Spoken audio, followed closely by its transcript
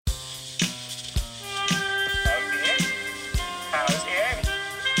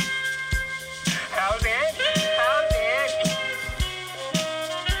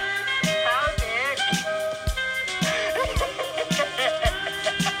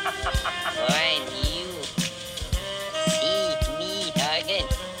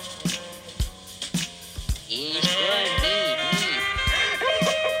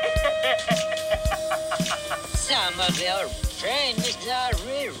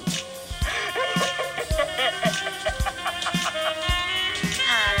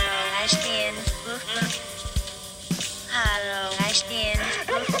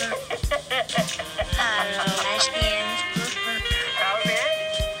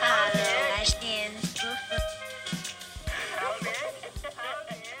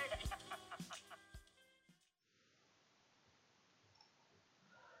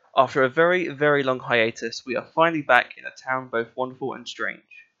After a very, very long hiatus, we are finally back in a town both wonderful and strange.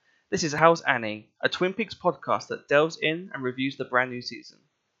 This is How's Annie, a Twin Peaks podcast that delves in and reviews the brand new season.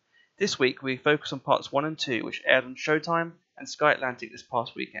 This week we focus on parts 1 and 2, which aired on Showtime and Sky Atlantic this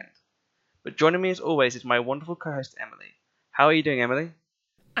past weekend. But joining me as always is my wonderful co-host Emily. How are you doing, Emily?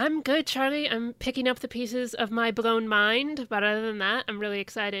 I'm good, Charlie. I'm picking up the pieces of my blown mind, but other than that, I'm really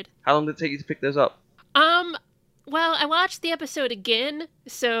excited. How long did it take you to pick those up? Well, I watched the episode again,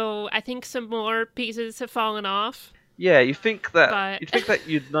 so I think some more pieces have fallen off. Yeah, you'd think that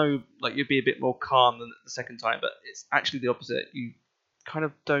you'd know, like you'd be a bit more calm than the second time, but it's actually the opposite. You kind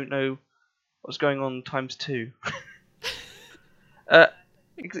of don't know what's going on times two.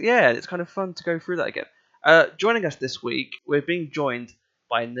 Yeah, it's kind of fun to go through that again. Joining us this week, we're being joined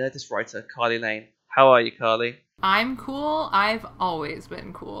by Nerdist writer Carly Lane. How are you, Carly? I'm cool. I've always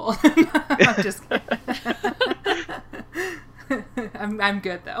been cool. I'm just kidding. I'm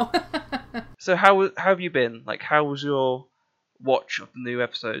good though. So how have you been? Like, how was your watch of the new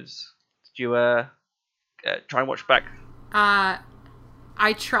episodes? Did you try and watch back? I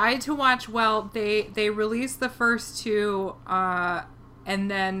tried to watch. Well, they released the first two,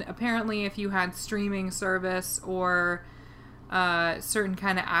 and then apparently if you had streaming service or certain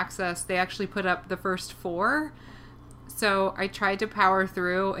kind of access, they actually put up the first 4. So I tried to power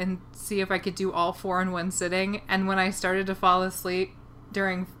through and see if I could do all 4 in one sitting. And when I started to fall asleep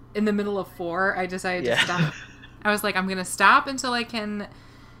in the middle of 4, I decided to stop. I was like, I'm going to stop until I can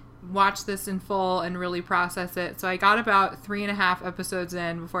watch this in full and really process it. So I got about 3.5 episodes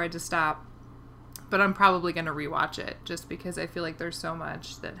in before I had to stop. But I'm probably going to rewatch it just because I feel like there's so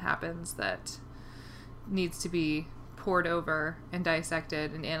much that happens that needs to be poured over and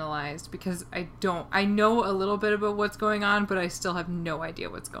dissected and analyzed, because I know a little bit about what's going on, but I still have no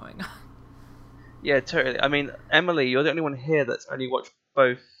idea what's going on. Yeah, totally. I mean, Emily, you're the only one here that's only watched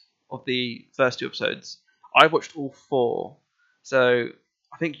both of the first 2 episodes. I watched all 4, so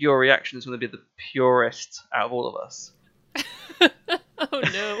I think your reaction is going to be the purest out of all of us. Oh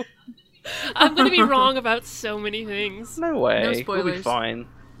no. I'm going to be wrong about so many things. No way. No spoilers. We'll be fine.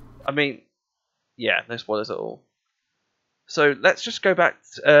 I mean, yeah, no spoilers at all. So let's just go back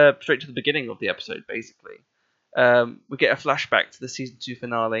straight to the beginning of the episode, basically. We get a flashback to the season 2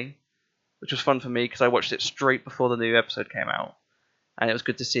 finale, which was fun for me because I watched it straight before the new episode came out. And it was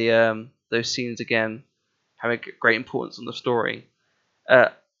good to see those scenes again having great importance on the story.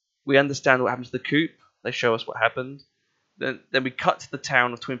 We understand what happened to the coop. They show us what happened. Then we cut to the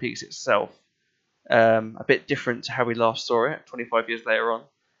town of Twin Peaks itself. A bit different to how we last saw it 25 years later on.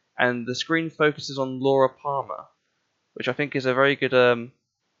 And the screen focuses on Laura Palmer, which I think is a very good...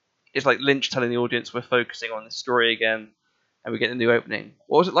 it's like Lynch telling the audience we're focusing on this story again, and we get the new opening.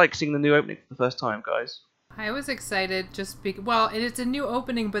 What was it like seeing the new opening for the first time, guys? I was excited well, it's a new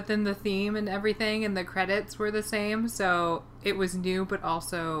opening, but then the theme and everything and the credits were the same, so it was new, but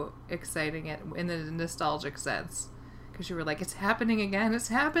also exciting in a nostalgic sense. Because you were like, it's happening again, it's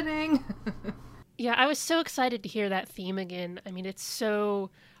happening! Yeah, I was so excited to hear that theme again. I mean, it's so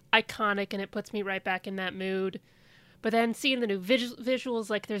iconic, and it puts me right back in that mood. But then seeing the new visuals,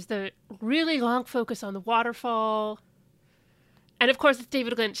 like there's the really long focus on the waterfall. And of course it's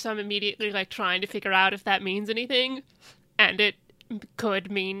David Lynch, so I'm immediately like trying to figure out if that means anything. And it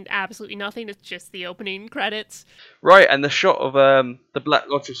could mean absolutely nothing. It's just the opening credits. Right, and the shot of the Black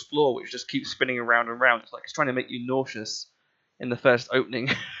Lodge's floor, which just keeps spinning around and around. It's like it's trying to make you nauseous in the first opening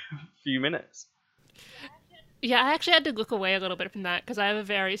few minutes. Yeah, I actually had to look away a little bit from that because I have a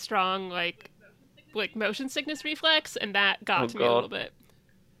very strong like motion sickness reflex, and that got to me a little bit.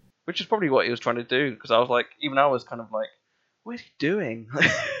 Which is probably what he was trying to do, because I was like, even I was kind of like, what is he doing?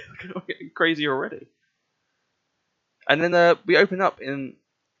 I'm getting crazy already. And then we open up in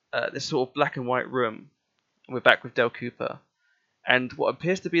this sort of black and white room. And we're back with Del Cooper. And what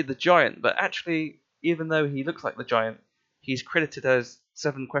appears to be the Giant, but actually, even though he looks like the Giant, he's credited as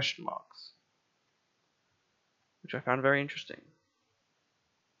 7 question marks. Which I found very interesting.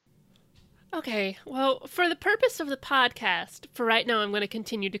 Okay, well, for the purpose of the podcast, for right now, I'm going to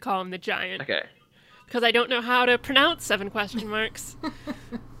continue to call him the Giant. Okay. Because I don't know how to pronounce 7 question marks.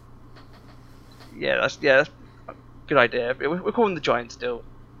 Yeah, that's a good idea. We're calling him the Giant still.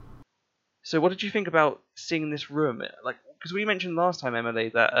 So what did you think about seeing this room? Like, because we mentioned last time, Emily,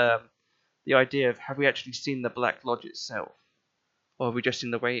 that the idea of have we actually seen the Black Lodge itself? Or have we just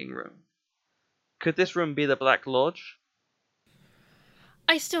seen the waiting room? Could this room be the Black Lodge?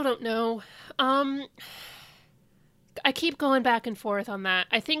 I still don't know. I keep going back and forth on that.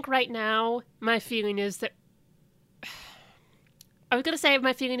 I think right now, my feeling is that... I was going to say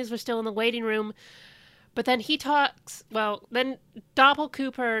my feeling is we're still in the waiting room, But then then Doppel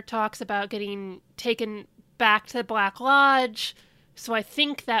Cooper talks about getting taken back to the Black Lodge. So I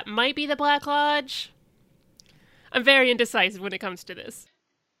think that might be the Black Lodge. I'm very indecisive when it comes to this.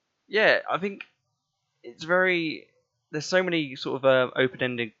 Yeah, I think it's very... There's so many sort of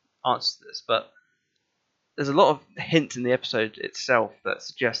open-ended answers to this, but there's a lot of hints in the episode itself that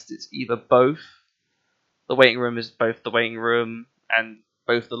suggest it's either both. The waiting room is both the waiting room and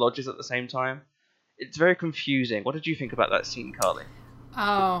both the lodges at the same time. It's very confusing. What did you think about that scene, Carly?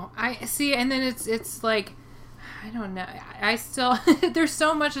 Oh, I see. And then it's like, I don't know. I still, there's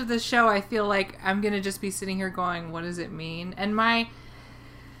so much of this show I feel like I'm going to just be sitting here going, what does it mean? And my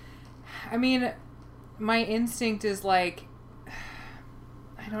instinct is like,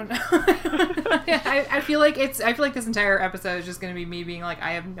 I don't know. I feel like this entire episode is just going to be me being like,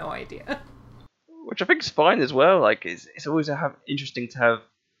 I have no idea. Which I think is fine as well. Like, it's always interesting to have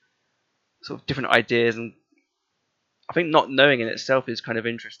sort of different ideas, and I think not knowing in itself is kind of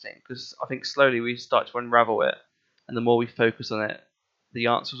interesting, because I think slowly we start to unravel it, and the more we focus on it, the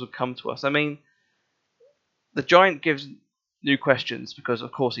answers will come to us. I mean, the giant gives new questions because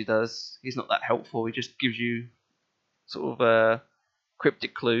of course he does. He's not that helpful. He just gives you sort of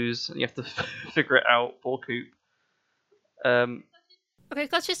cryptic clues, and you have to figure it out. Poor Coop. Okay,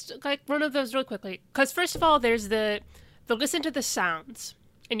 let's just run over those real quickly. Because first of all, there's the listen to the sounds,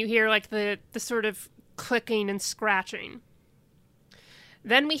 and you hear like the sort of clicking and scratching.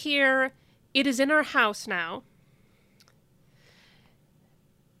 Then we hear, "It is in our house now.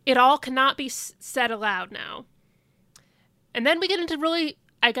 It all cannot be said aloud now." And then we get into really,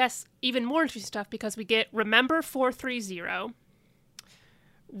 I guess, even more interesting stuff, because we get Remember 430,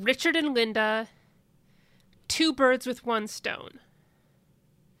 Richard and Linda, Two Birds with One Stone.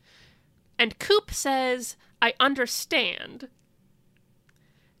 And Coop says, "I understand."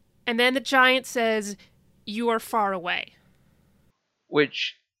 And then the giant says, "You are far away."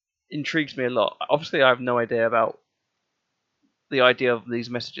 Which intrigues me a lot. Obviously, I have no idea about the idea of these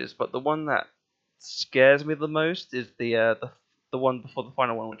messages, but the one that scares me the most is the one before the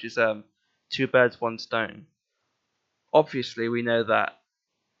final one, which is Two Birds, One Stone. Obviously, we know that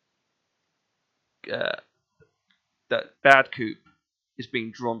that bad Coop is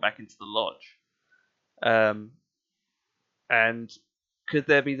being drawn back into the lodge. And could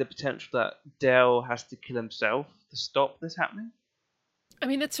there be the potential that Dale has to kill himself to stop this happening? I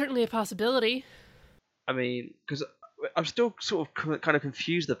mean, that's certainly a possibility. I mean, because I'm still sort of kind of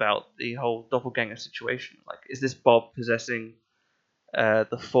confused about the whole doppelganger situation. Like, is this Bob possessing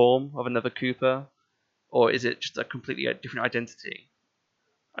the form of another Cooper, or is it just a completely different identity?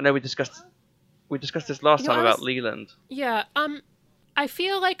 I know we discussed this last time about Leland. Yeah, I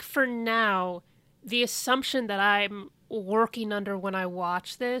feel like for now, the assumption that I'm working under when I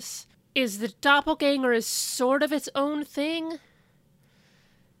watch this is the doppelganger is sort of its own thing.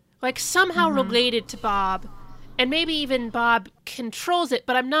 Like, somehow related to Bob, and maybe even Bob controls it,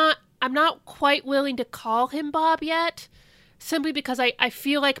 but I'm not quite willing to call him Bob yet, simply because I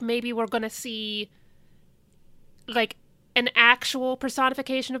feel like maybe we're going to see, like, an actual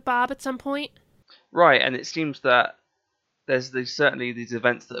personification of Bob at some point. Right, and it seems that there's certainly these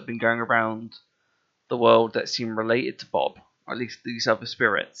events that have been going around the world that seem related to Bob, or at least these other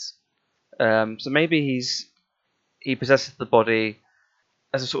spirits. So maybe he possesses the body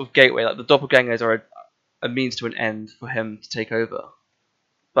as a sort of gateway, like the doppelgangers are a means to an end for him to take over.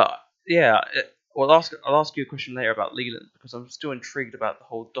 But yeah, I'll ask you a question later about Leland, because I'm still intrigued about the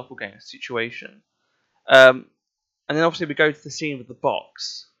whole doppelganger situation. And then obviously we go to the scene with the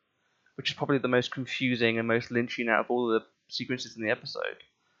box, which is probably the most confusing and most lynching out of all the sequences in the episode.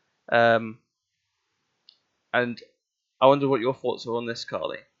 And I wonder what your thoughts are on this,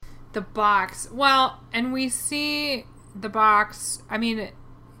 Carly. The box. Well, and we see the box. I mean,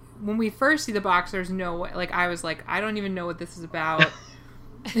 when we first see the box, there's no way. Like, I was like, I don't even know what this is about.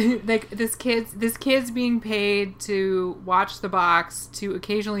 Like, this kid's being paid to watch the box, to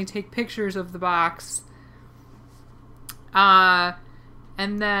occasionally take pictures of the box. And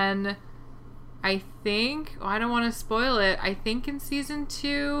then I think, I don't want to spoil it, I think in season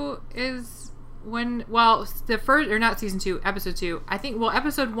 2 is when, well, the first, or not season 2, episode 2, I think, well,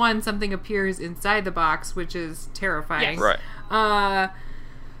 episode 1, something appears inside the box, which is terrifying. Yes. Right.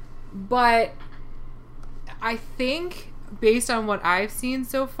 But I think, based on what I've seen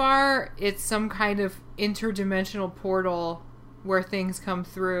so far, it's some kind of interdimensional portal where things come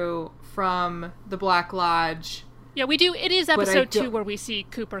through from the Black Lodge. Yeah, we do. It is episode 2 where we see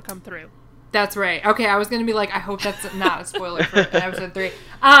Cooper come through. That's right. Okay, I was going to be like, I hope that's not a spoiler for episode 3.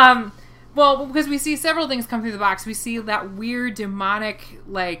 Well, because we see several things come through the box. We see that weird demonic,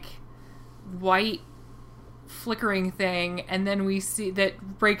 like, white flickering thing, and then we see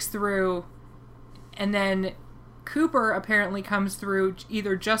that breaks through, and then Cooper apparently comes through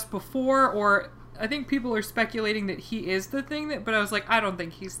either just before, or I think people are speculating that he is the thing that, but I was like, I don't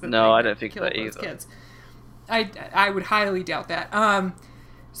think he's the thing. No, I don't think that those either. Kids. I would highly doubt that.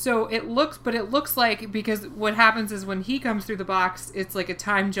 So it looks like, because what happens is when he comes through the box, it's like a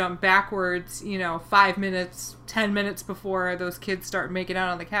time jump backwards, 5 minutes, 10 minutes before those kids start making out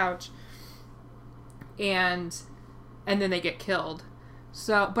on the couch. And then they get killed.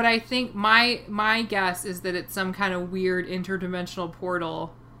 So, but I think my guess is that it's some kind of weird interdimensional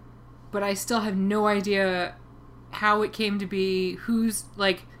portal, but I still have no idea how it came to be, who's,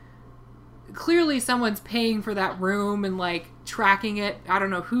 like, clearly someone's paying for that room and, like, tracking it. I don't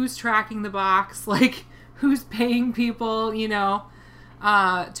know who's tracking the box, like, who's paying people,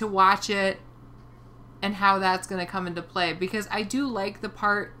 to watch it, and how that's going to come into play. Because I do like the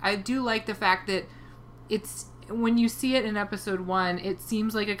fact that it's, when you see it in episode 1, it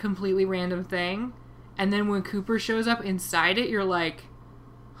seems like a completely random thing. And then when Cooper shows up inside it, you're like,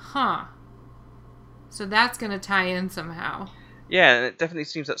 huh. So that's going to tie in somehow. Yeah, and it definitely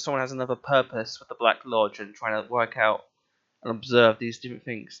seems that someone has another purpose with the Black Lodge and trying to work out and observe these different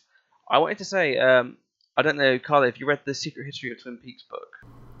things. I wanted to say, I don't know, Carla, if you read The Secret History of Twin Peaks book.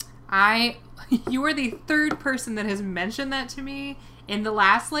 You are the third person that has mentioned that to me in the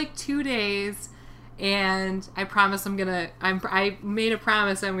last, 2 days, and I promise I made a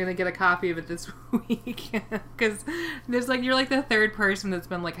promise I'm gonna get a copy of it this week, because you're like the third person that's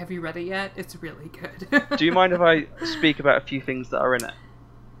been like, have you read it yet? It's really good. Do you mind if I speak about a few things that are in it?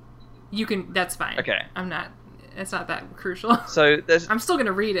 You can, that's fine. Okay. It's not that crucial. So I'm still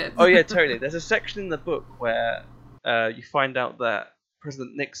gonna read it. Oh yeah, totally. There's a section in the book where you find out that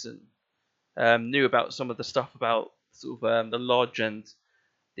President Nixon knew about some of the stuff about sort of the lodge and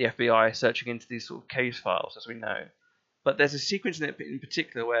the FBI searching into these sort of case files, as we know. But there's a sequence in it in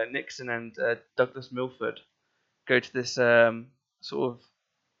particular where Nixon and Douglas Milford go to this sort of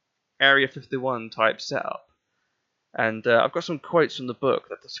Area 51 type setup. And I've got some quotes from the book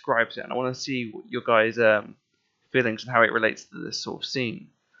that describes it, and I want to see what your guys' feelings and how it relates to this sort of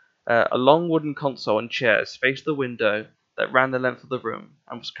scene. A long wooden console and chairs faced the window that ran the length of the room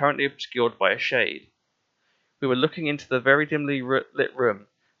and was currently obscured by a shade. We were looking into the very dimly lit room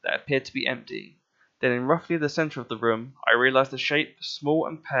that appeared to be empty. Then in roughly the centre of the room, I realised a shape, small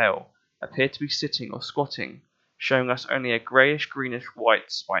and pale, appeared to be sitting or squatting, showing us only a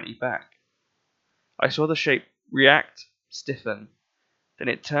greyish-greenish-white spiny back. I saw the shape react, stiffen. Then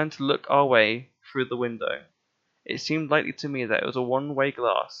it turned to look our way through the window. It seemed likely to me that it was a one-way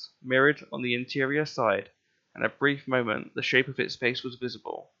glass, mirrored on the interior side, and a brief moment the shape of its face was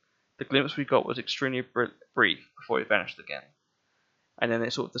visible. The glimpse we got was extremely brief before it vanished again. And then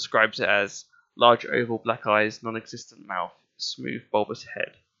it sort of describes it as large oval black eyes, non-existent mouth, smooth bulbous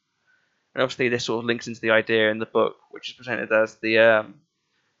head. And obviously this sort of links into the idea in the book, which is presented as the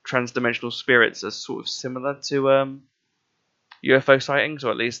trans-dimensional spirits as sort of similar to UFO sightings, or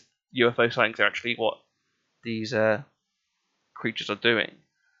at least UFO sightings are actually what these creatures are doing.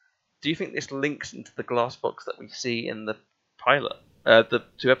 Do you think this links into the glass box that we see in the pilot? The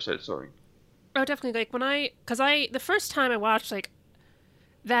 2 episodes, sorry. Oh, definitely. The first time I watched,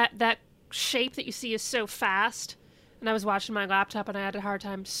 that shape that you see is so fast, and I was watching my laptop and I had a hard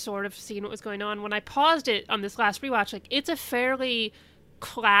time sort of seeing what was going on. When I paused it on this last rewatch, it's a fairly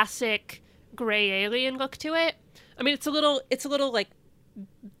classic gray alien look to it. I mean, it's a little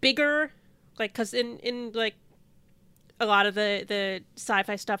bigger, because in a lot of the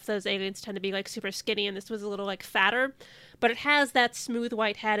sci-fi stuff, those aliens tend to be super skinny, and this was a little fatter. But it has that smooth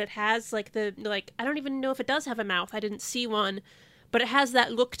white head. It has I don't even know if it does have a mouth. I didn't see one, but it has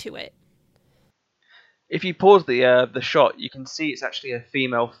that look to it. If you pause the shot, you can see it's actually a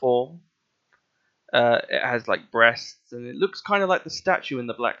female form. It has breasts, and it looks kind of like the statue in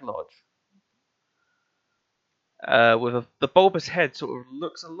the Black Lodge. With the bulbous head, sort of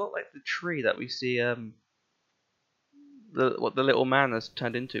looks a lot like the tree that we see. What the little man has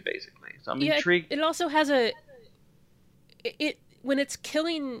turned into, basically. So I'm intrigued. It also has when it's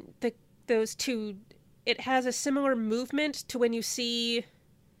killing those two, it has a similar movement to when you see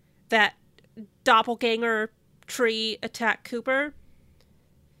that doppelganger tree attack Cooper.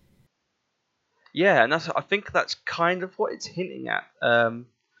 Yeah, and I think that's kind of what it's hinting at.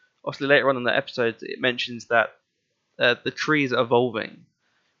 Obviously, later on in the episode, it mentions that the trees are evolving,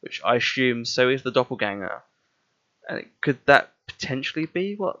 which I assume so is the doppelganger. And could that potentially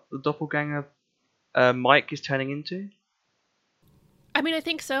be what the doppelganger Mike is turning into? I mean, I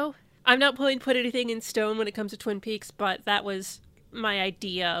think so. I'm not willing to put anything in stone when it comes to Twin Peaks, but that was my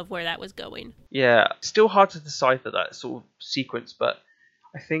idea of where that was going. Yeah, still hard to decipher that sort of sequence, but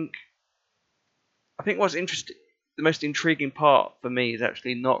I think what's interesting, the most intriguing part for me is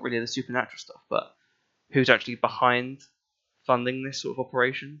actually not really the supernatural stuff, but who's actually behind funding this sort of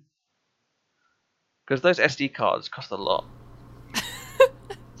operation. Because those SD cards cost a lot.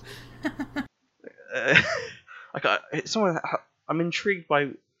 It's someone I'm intrigued by,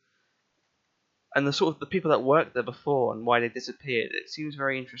 and the sort of the people that worked there before and why they disappeared. It seems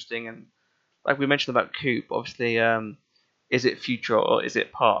very interesting, and like we mentioned about Coop, obviously, is it future or is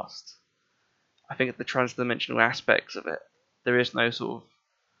it past? I think the transdimensional aspects of it, there is no sort of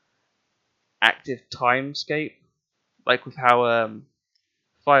active timescape, like with how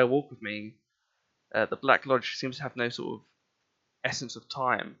Fire Walk with Me, the Black Lodge seems to have no sort of essence of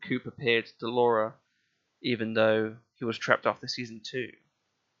time. Coop appeared to Laura, even though he was trapped after season 2.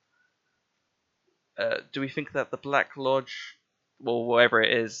 Do we think that the Black Lodge, or whatever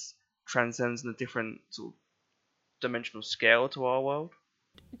it is, transcends in a different sort of dimensional scale to our world?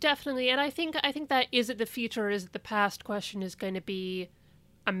 Definitely, and I think that is it the future or is it the past question is going to be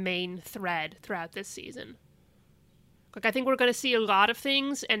a main thread throughout this season. Like, I think we're going to see a lot of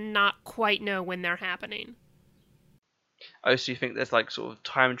things and not quite know when they're happening. Oh, so you think there's like sort of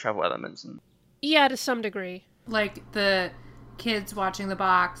time travel elements? Yeah, to some degree. Like the kids watching the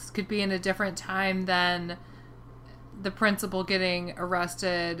box could be in a different time than the principal getting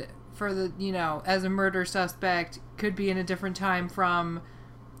arrested for the, as a murder suspect, could be in a different time from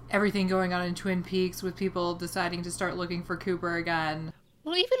everything going on in Twin Peaks with people deciding to start looking for Cooper again.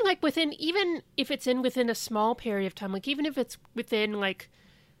 Well, even if it's within a small period of time, like even if it's within like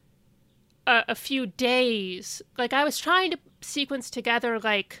a few days, like I was trying to sequence together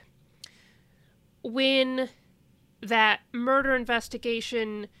like when that murder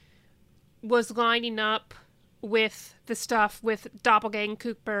investigation was lining up with the stuff with Doppelgang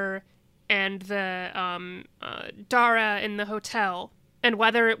Cooper and the Dara in the hotel, and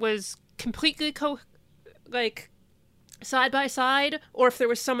whether it was completely side by side, or if there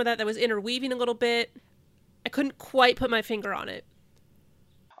was some of that was interweaving a little bit. I couldn't quite put my finger on it.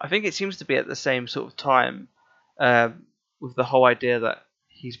 I think it seems to be at the same sort of time, with the whole idea that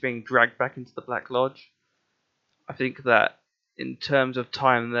he's being dragged back into the Black Lodge. I think that in terms of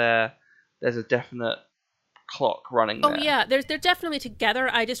time there's a definite clock running there. Oh yeah, they're definitely together.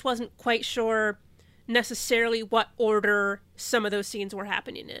 I just wasn't quite sure necessarily what order some of those scenes were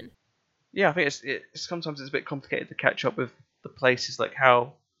happening in. Yeah, I think sometimes it's a bit complicated to catch up with the places, like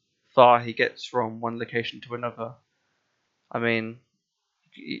how far he gets from one location to another. I mean,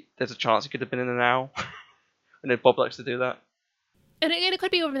 there's a chance he could have been in an hour. I know Bob likes to do that. And it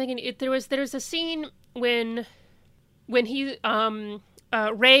could be overthinking. There's a scene when he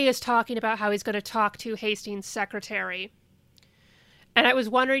Ray is talking about how he's going to talk to Hastings' secretary, and I was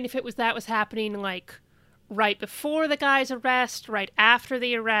wondering if that was happening like right before the guy's arrest, right after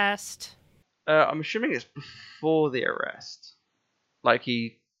the arrest. I'm assuming it's before the arrest. Like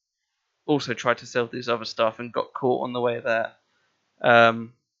he also tried to sell this other stuff and got caught on the way there.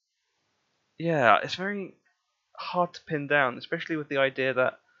 Yeah, it's very hard to pin down, especially with the idea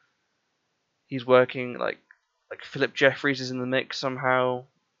that he's working like Philip Jeffries is in the mix somehow,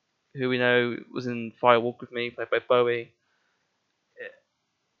 who we know was in Fire Walk with Me, played by Bowie.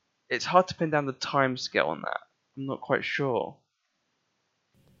 It's hard to pin down the time scale on that. I'm not quite sure.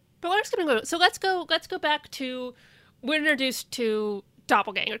 But let's go back to we're introduced to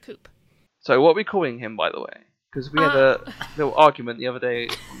Doppelganger Coop. So what are we calling him, by the way? Because we had a little argument the other day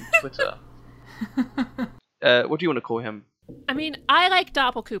on Twitter. What do you want to call him? I mean, I like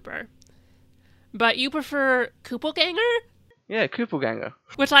Doppelcooper, but you prefer Koopelganger? Yeah, Koopelganger.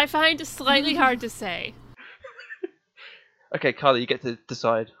 Which I find slightly hard to say. Okay, Carly, you get to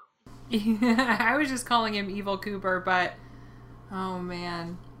decide. I was just calling him Evil Cooper, but oh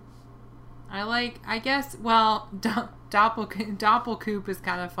man. I guess, well, Doppelcoop is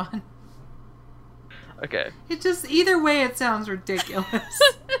kind of fun. Okay. It just, either way, it sounds ridiculous.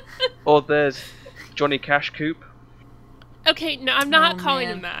 Or there's Johnny Cash Coop. Okay, no, I'm not calling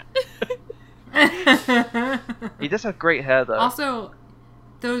him that. He does have great hair, though. Also,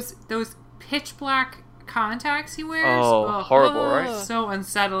 those pitch black contacts he wears. Oh, horrible, right? So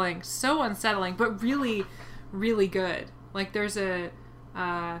unsettling, but really, really good. Like, there's a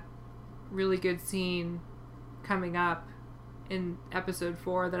really good scene coming up in episode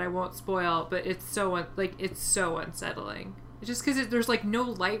 4 that I won't spoil, but it's so unsettling. It's just because there's like no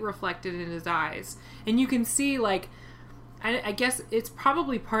light reflected in his eyes, and you can see like, I guess it's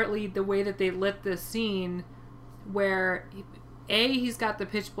probably partly the way that they lit this scene, where he's got the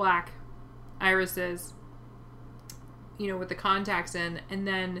pitch black irises, with the contacts in, and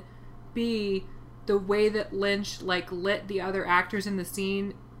then B, the way that Lynch like lit the other actors in the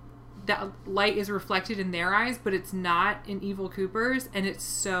scene, that light is reflected in their eyes, but it's not in Evil Cooper's, and it's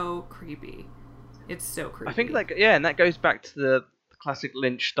so creepy. It's so creepy. I think and that goes back to the classic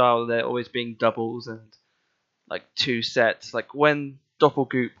Lynch style. There always being doubles and like two sets. Like when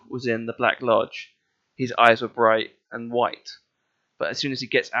Doppelgoop was in the Black Lodge, his eyes were bright and white, but as soon as he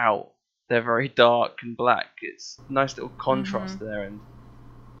gets out, they're very dark and black. It's a nice little contrast there and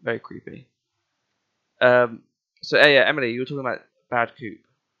very creepy. So yeah, Emily, you were talking about Bad Coop.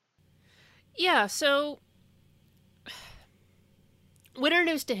 Yeah, so we're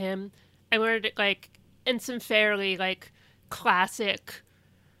introduced to him, and we're like in some fairly like classic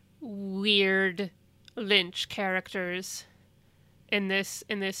weird Lynch characters in this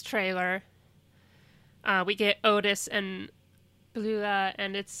trailer. We get Otis and Beulah,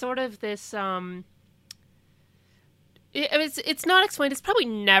 and it's sort of this it's not explained. It's probably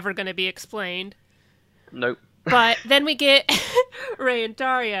never going to be explained. Nope. But then we get Ray and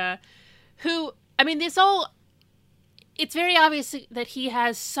Daria, who, I mean, it's very obvious that he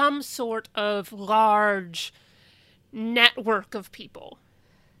has some sort of large network of people.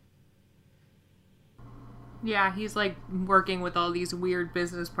 Yeah, he's like working with all these weird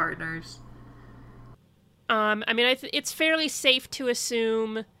business partners. I mean, it's fairly safe to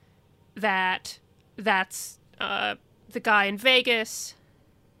assume that that's the guy in Vegas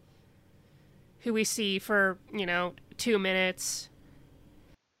who we see for, 2 minutes.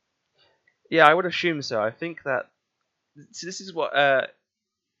 Yeah, I would assume so. I think that this is what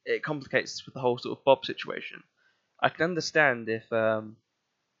it complicates with the whole sort of Bob situation. I can understand if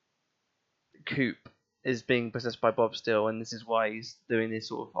Coop is being possessed by Bob still, and this is why he's doing these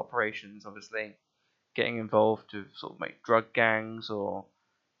sort of operations, obviously getting involved with sort of like drug gangs or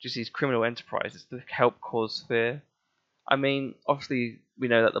just these criminal enterprises to help cause fear. I mean, obviously we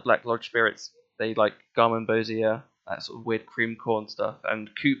know that the Black Lodge spirits, they like gum and bosia, that sort of weird cream corn stuff, and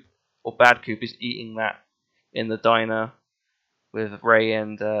Coop, or Bad Coop, is eating that in the diner with Ray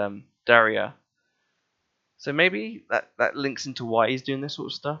and Daria. So maybe that links into why he's doing this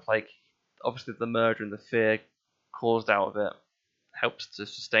sort of stuff. Like, obviously the murder and the fear caused out of it helps to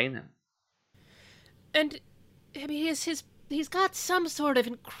sustain him. And I mean, he's got some sort of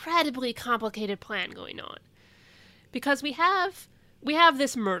incredibly complicated plan going on, because we have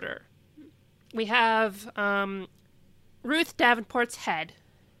this murder. We have Ruth Davenport's head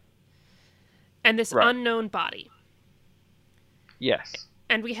and this unknown body. Yes.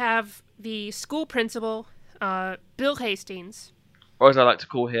 And we have the school principal, Bill Hastings. Or as I like to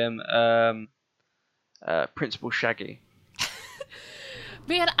call him, Principal Shaggy.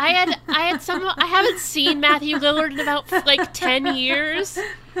 Man, I haven't seen Matthew Lillard in about like 10 years,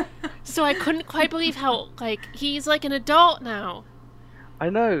 so I couldn't quite believe how he's like an adult now. I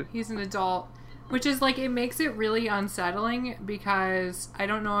know. He's an adult, which is like, it makes it really unsettling, because I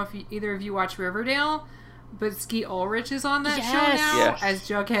don't know if either of you watch Riverdale, but Skeet Ulrich is on that show now as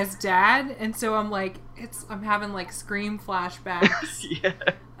Jughead's dad, and so I'm like, I'm having like Scream flashbacks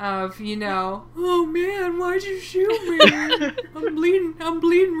of, oh man, why'd you shoot me? I'm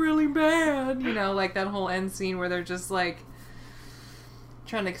bleeding really bad. Like that whole end scene where they're just like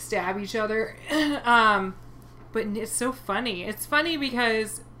trying to stab each other. But it's so funny. It's funny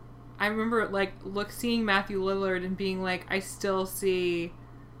because I remember like seeing Matthew Lillard and being like, I still see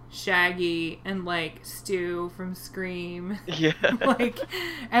Shaggy and like Stu from Scream. Yeah.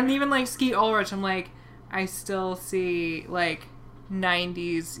 And even like Skeet Ulrich, I'm like, I still see like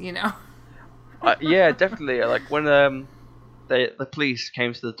 90s, Yeah, definitely. Like when the police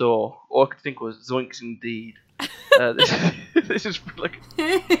came to the door, all I could think was Zoinks indeed. This is like,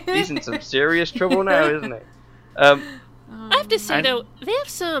 he's in some serious trouble now, isn't he? I have to say though, they have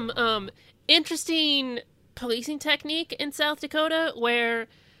some interesting policing technique in South Dakota where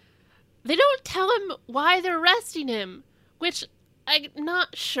they don't tell him why they're arresting him, which I'm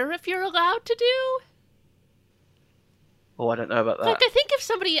not sure if you're allowed to do. Oh, I don't know about that. Like, I think if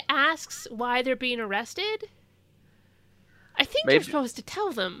somebody asks why they're being arrested, I think you're supposed to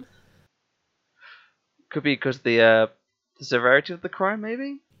tell them. Could be because the severity of the crime,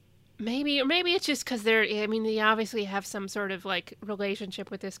 maybe? Maybe, or maybe it's just because they obviously have some sort of, like,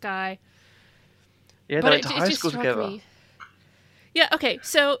 relationship with this guy. Yeah, they went to high school together. Me. Yeah, okay,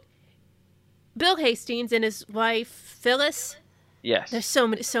 so Bill Hastings and his wife, Phyllis. Yes. There's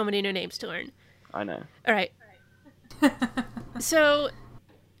so many new names to learn. I know. All right. So,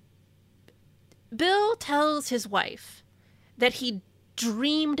 Bill tells his wife that he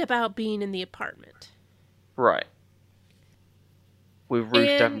dreamed about being in the apartment. Right. With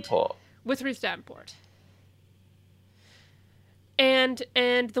Ruth Davenport. With Ruth Davenport. And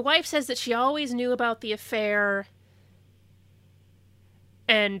the wife says that she always knew about the affair.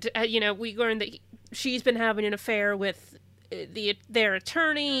 And, we learned that she's been having an affair with their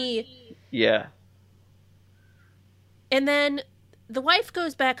attorney. Yeah. And then the wife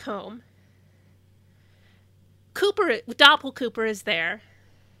goes back home. Doppel Cooper is there.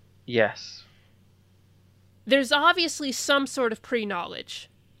 Yes. There's obviously some sort of pre-knowledge.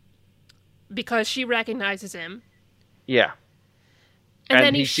 Because she recognizes him. Yeah. And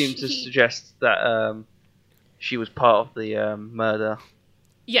then he seemed to suggest that she was part of the murder.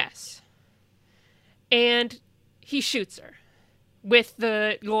 Yes. And he shoots her with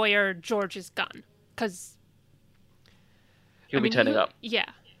the lawyer George's gun. Because... He'll be turning up. Yeah.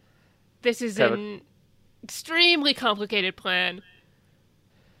 This is an extremely complicated plan.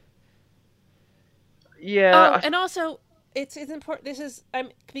 Yeah. And also, it's important. This is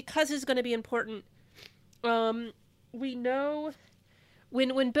because it's going to be important. We know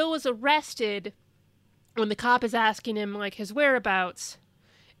when Bill was arrested, when the cop is asking him like his whereabouts,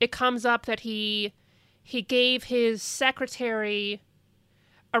 it comes up that he gave his secretary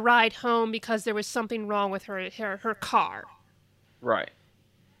a ride home because there was something wrong with her car. Right.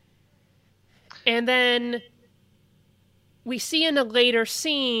 And then we see in a later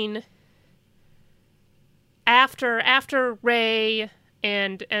scene after Ray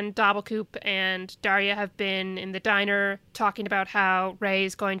and Doppelkoop and Daria have been in the diner talking about how Ray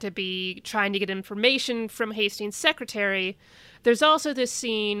is going to be trying to get information from Hastings' secretary, there's also this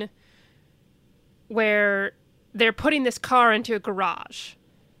scene where they're putting this car into a garage.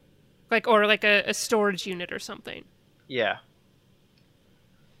 Or a storage unit or something. Yeah.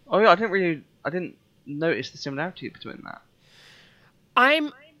 Oh yeah, I didn't notice the similarity between that.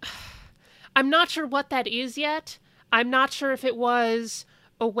 I'm not sure what that is yet. I'm not sure if it was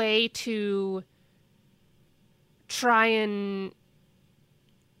a way to try and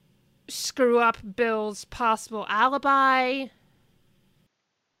screw up Bill's possible alibi.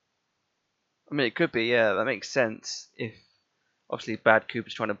 I mean, it could be, yeah, that makes sense if obviously Bad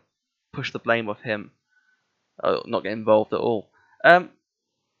Cooper's trying to push the blame off him, not get involved at all.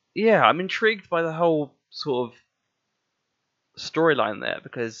 Yeah, I'm intrigued by the whole sort of storyline there,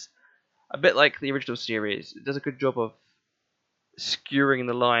 because a bit like the original series, it does a good job of skewering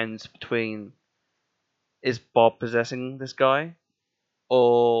the lines between, is Bob possessing this guy,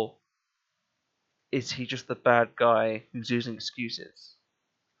 or is he just the bad guy who's using excuses?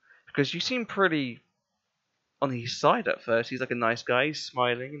 Because you seem pretty on his side at first. He's like a nice guy, he's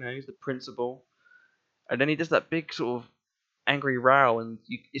smiling, he's the principal. And then he does that big sort of angry row, and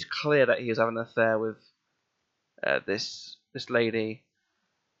it's clear that he was having an affair with this lady,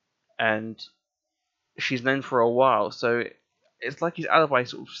 and she's known for a while, so it's like his alibi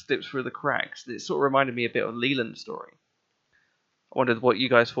sort of slips through the cracks. It sort of reminded me a bit of Leland's story. I wondered what you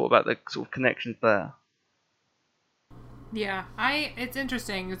guys thought about the sort of connections there. Yeah, it's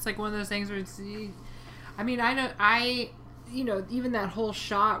interesting. It's like one of those things where even that whole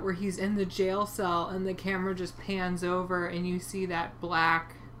shot where he's in the jail cell and the camera just pans over and you see that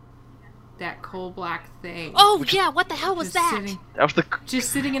coal black thing. Oh, yeah, what the hell was that? That was just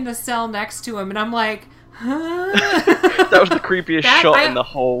sitting in the cell next to him, and I'm like, huh? That was the creepiest shot in the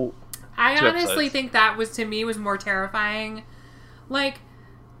whole I honestly think that to me was more terrifying. Like,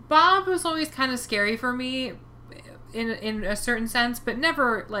 Bob was always kind of scary for me in a certain sense, but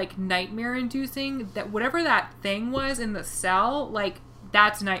never like nightmare inducing. That whatever that thing was in the cell, like,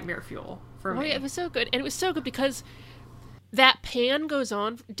 that's nightmare fuel for me. Yeah, it was so good. And it was so good because that pan goes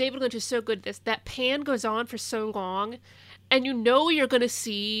on. David Lynch is so good at this. That pan goes on for so long, and you're going to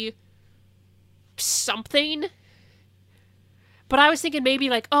see something. But I was thinking maybe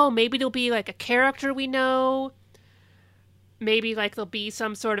maybe there'll be like a character we know. Maybe like there'll be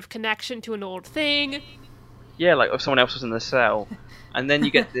some sort of connection to an old thing. Yeah, like if someone else was in the cell, and then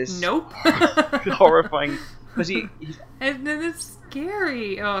you get this nope horrifying, because he's and then it's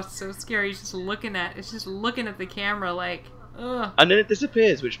scary. Oh, it's so scary. It's just looking at the camera like, ugh. And then it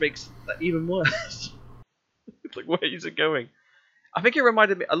disappears, which makes that even worse. It's like, where is it going? I think it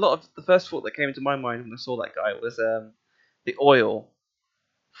reminded me a lot of the first thought that came into my mind when I saw that guy was the oil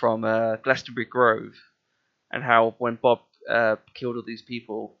from Glastonbury Grove, and how when Bob killed all these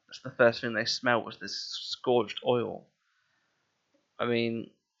people, that's the first thing they smelled was this scorched oil. I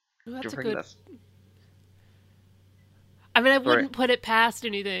mean, that's I wouldn't put it past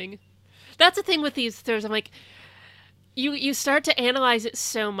anything. That's the thing with these theories. I'm like, you start to analyze it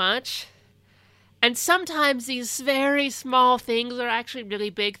so much, and sometimes these very small things are actually really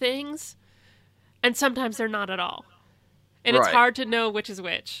big things, and sometimes they're not at all. And It's hard to know which is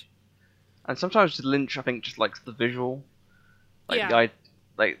which. And sometimes Lynch, I think, just likes the visual. Like Yeah.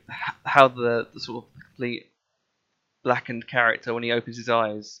 how the sort of complete blackened character, when he opens his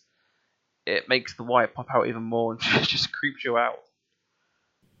eyes, it makes the white pop out even more and just creeps you out.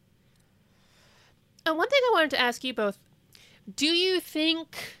 And one thing I wanted to ask you both, do you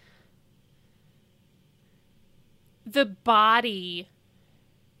think the body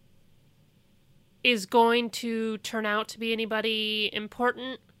is going to turn out to be anybody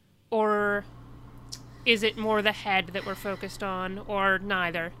important, or is it more the head that we're focused on, or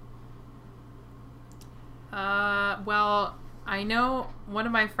neither? Well, I know one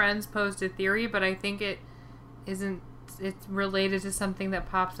of my friends posed a theory, but I think it isn't. It's related to something that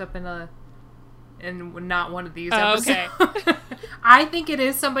pops up in not one of these episodes. Okay. I think it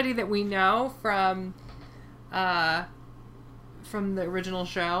is somebody that we know from the original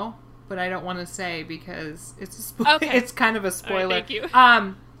show, but I don't want to say because it's Okay. it's kind of a spoiler. All right, thank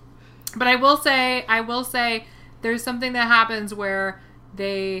you. But I will say there's something that happens where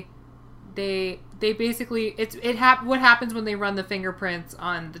they basically what happens when they run the fingerprints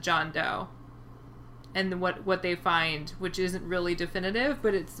on the John Doe, and what they find, which isn't really definitive,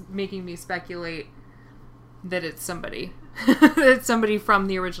 but it's making me speculate that it's somebody. It's somebody from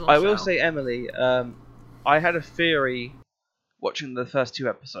the original show. I will say, Emily, I had a theory watching the first 2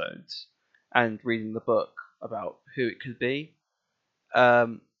 episodes and reading the book about who it could be.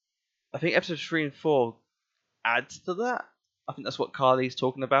 I think episodes 3 and 4 adds to that. I think that's what Carly's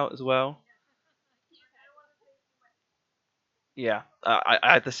talking about as well. Yeah, I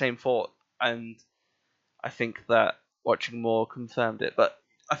had the same thought, and I think that watching more confirmed it. But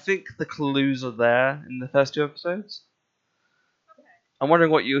I think the clues are there in the first 2 episodes. I'm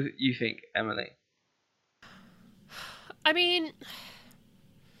wondering what you think, Emily. I mean,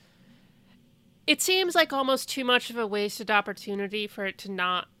 it seems like almost too much of a wasted opportunity for it to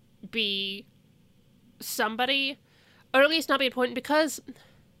not be somebody, or at least not be important, because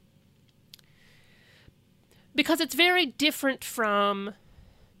it's very different from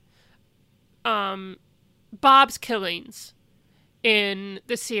Bob's killings in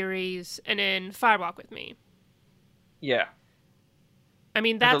the series and in Firewalk with Me. Yeah. I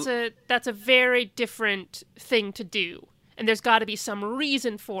mean, that's a very different thing to do, and there's got to be some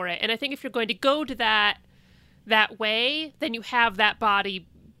reason for it. And I think if you're going to go to that way, then you have that body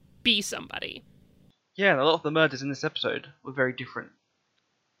be somebody. Yeah, and a lot of the murders in this episode were very different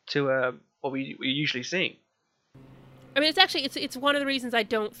to what we usually see. I mean, it's one of the reasons I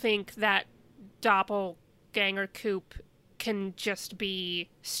don't think that doppelganger Coop can just be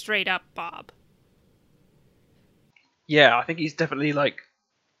straight up Bob. Yeah, I think he's definitely like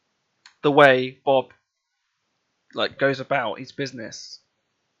the way Bob like goes about his business,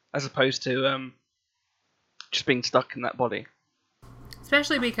 as opposed to just being stuck in that body.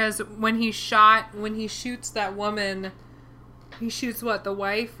 Especially because when he shoots that woman, he shoots what, the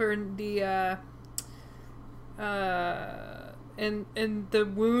wife, or the and the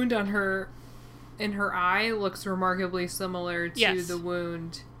wound on her in her eye looks remarkably similar to the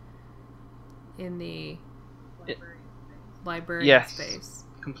wound in the library space.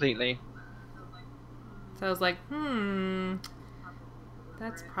 Completely. So I was like,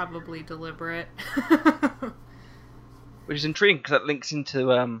 that's probably deliberate. Which is intriguing because that links into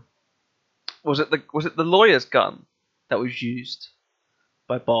was it the lawyer's gun that was used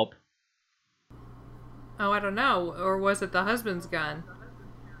by Bob? Oh, I don't know. Or was it the husband's gun?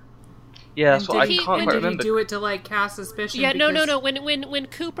 Yeah, that's what I can't quite remember. Did remember. he do it to like cast suspicion? Yeah, no. When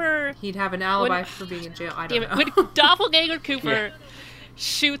Cooper, he'd have an alibi for being in jail. I don't know. When Doppelganger Cooper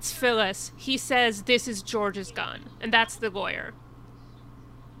shoots Phyllis, he says this is George's gun, and that's the lawyer.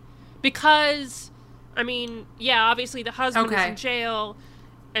 Because, I mean, yeah, obviously the husband was in jail,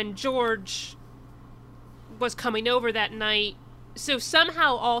 and George was coming over that night, so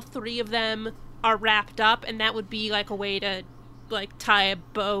somehow all 3 of them are wrapped up, and that would be like a way to like tie a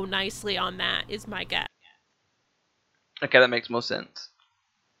bow nicely on that, is my guess. Okay, that makes more sense.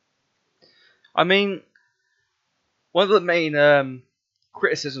 I mean, one of the main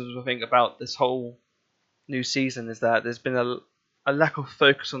criticisms I think about this whole new season is that there's been a lack of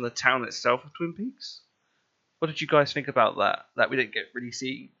focus on the town itself of Twin Peaks. What did you guys think about that? That we didn't get really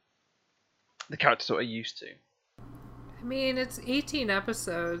see the characters that we're used to. I mean, it's 18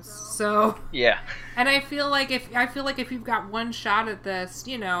 episodes, so yeah. And I feel like if you've got one shot at this,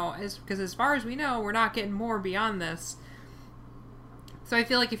 you know, because as far as we know, we're not getting more beyond this. So I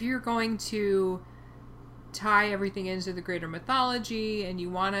feel like if you're going to tie everything into the greater mythology and you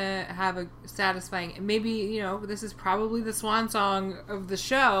want to have a satisfying, maybe, you know, this is probably the swan song of the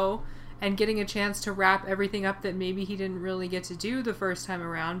show, and getting a chance to wrap everything up that maybe he didn't really get to do the first time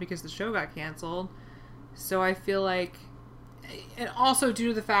around because the show got canceled. So I feel like and also due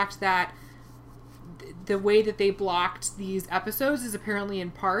to the fact that the way that they blocked these episodes is apparently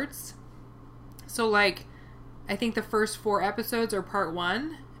in parts. So, like, I think the first 4 episodes are part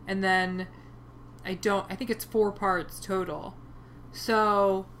 1, and then I think it's 4 parts total.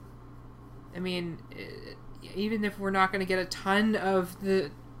 So, I mean, even if we're not going to get a ton of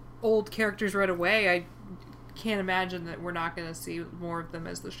the old characters right away, I can't imagine that we're not going to see more of them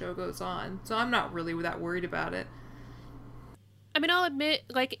as the show goes on. So I'm not really that worried about it. I mean, I'll admit,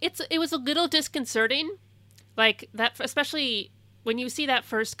 like, it was a little disconcerting, like that, especially when you see that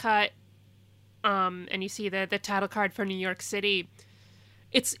first cut, and you see the title card for New York City.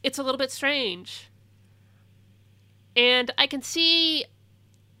 It's a little bit strange, and I can see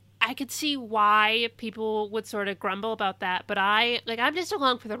why people would sort of grumble about that. But I'm just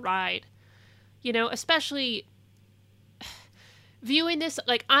along for the ride, you know, especially viewing this,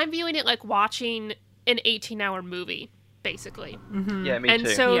 like, I'm viewing it like watching an 18-hour movie, basically. Mm-hmm. Yeah, me and too.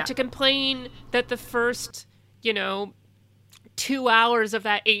 And so yeah. to complain that the first, 2 hours of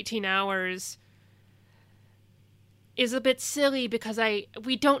that 18 hours is a bit silly because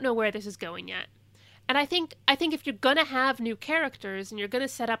we don't know where this is going yet. And I think if you're going to have new characters and you're going to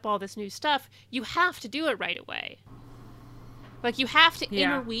set up all this new stuff, you have to do it right away. Like, you have to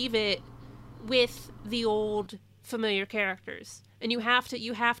interweave it with the old familiar characters. And you have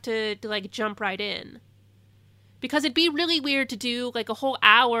to like jump right in. Because it'd be really weird to do like a whole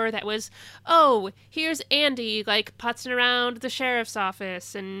hour that was, oh, here's Andy like putzing around the sheriff's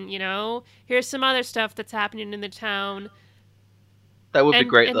office, and here's some other stuff that's happening in the town. That would be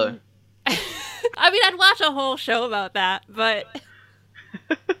great though. I mean, I'd watch a whole show about that, but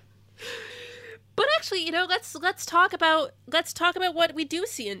but actually, let's talk about what we do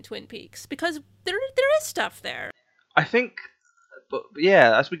see in Twin Peaks, because there is stuff there. I think, but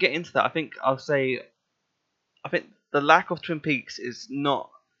yeah, as we get into that, I think the lack of Twin Peaks is not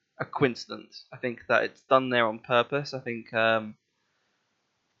a coincidence. I think that it's done there on purpose. I think the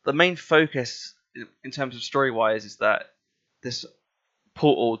main focus in terms of story-wise is that this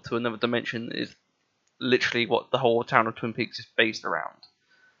portal to another dimension is literally what the whole town of Twin Peaks is based around.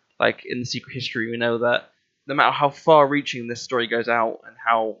 Like, in the Secret History, we know that no matter how far-reaching this story goes out and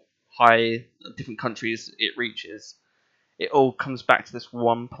how high different countries it reaches, it all comes back to this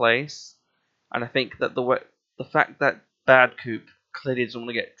one place. And I think that the fact that Bad Coop clearly doesn't want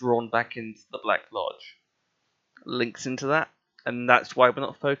to get drawn back into the Black Lodge links into that, and that's why we're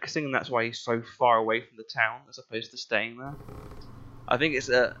not focusing, and that's why he's so far away from the town as opposed to staying there. I think it's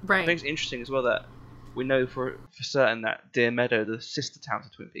interesting as well that we know for certain that Deer Meadow, the sister town to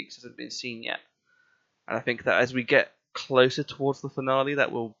Twin Peaks, hasn't been seen yet, and I think that as we get closer towards the finale,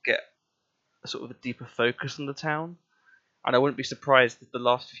 that we'll get a sort of a deeper focus on the town. And I wouldn't be surprised if the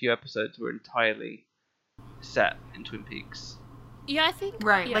last few episodes were entirely set in Twin Peaks. Yeah, I think...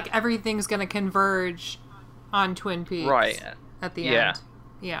 Right, yeah. like everything's going to converge on Twin Peaks. Right. At the end.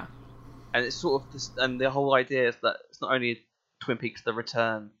 Yeah. And it's sort of this, and the whole idea is that it's not only Twin Peaks The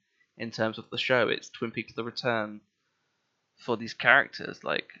Return in terms of the show, it's Twin Peaks The Return for these characters,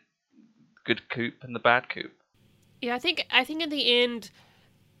 like Good Coop and the Bad Coop. Yeah, I think in the end,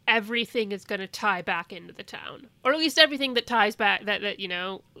 everything is going to tie back into the town, or at least everything that ties back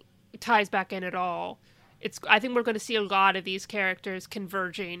ties back in at all. I think we're going to see a lot of these characters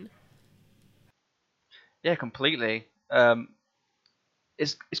converging. Yeah, completely.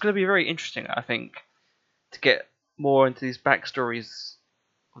 It's going to be very interesting, I think, to get more into these backstories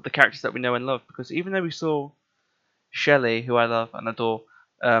of the characters that we know and love. Because even though we saw Shelley, who I love and adore,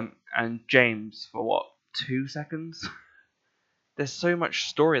 and James for 2 seconds. There's so much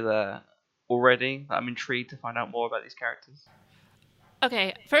story there already that I'm intrigued to find out more about these characters.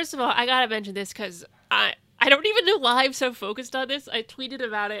 Okay, first of all, I gotta mention this because I don't even know why I'm so focused on this. I tweeted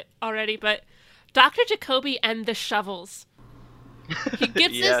about it already, but Dr. Jacoby and the shovels. He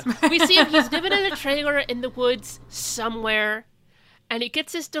gets this. We see him. He's living in a trailer in the woods somewhere, and he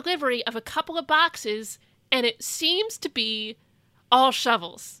gets this delivery of a couple of boxes, and it seems to be all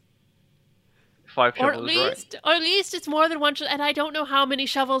shovels. 5 shovels, or at least it's more than one. And I don't know how many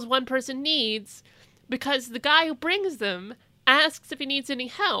shovels one person needs, because the guy who brings them asks if he needs any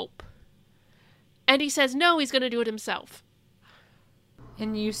help, and he says no, he's going to do it himself.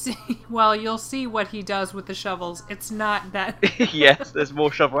 And you'll see what he does with the shovels. It's not that... Yes, there's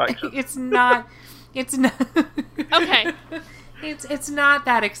more shovel action. It's not... Okay. It's not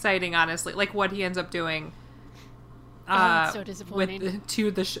that exciting, honestly, like what he ends up doing. That's so disappointing. With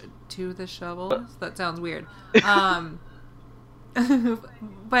to the shovels? That sounds weird. But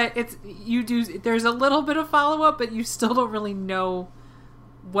there's a little bit of follow-up, but you still don't really know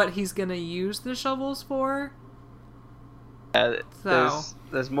what he's going to use the shovels for. So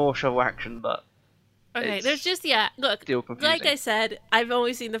there's more shovel action, but Okay, it's there's just look, still confusing. like I said, I've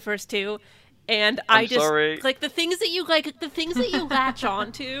only seen the first two, and I'm I just sorry. like the things that you latch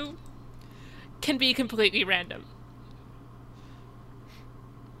onto can be completely random.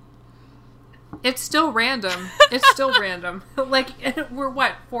 it's still random. It's still random. Like we're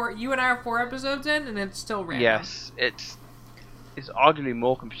what, you and I are 4 episodes in, and it's still random. Yes, it's arguably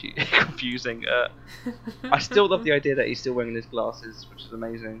more confusing. I still love the idea that he's still wearing his glasses, which is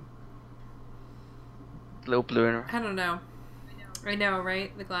amazing. The little blue and I don't know. I know,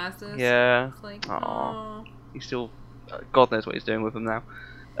 right? The glasses. yeah. It's like, Aww. He's still. God knows what he's doing with them now.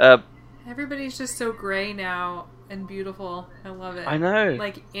 Everybody's just so gray now and beautiful. I love it. I know.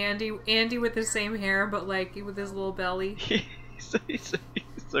 Like Andy with the same hair, but like with his little belly. he's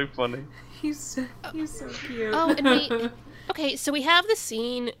so funny. He's so cute. Oh, and okay, so we have the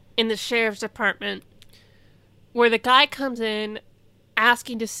scene in the sheriff's department where the guy comes in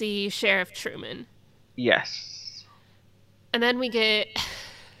asking to see Sheriff Truman. Yes. And then we get...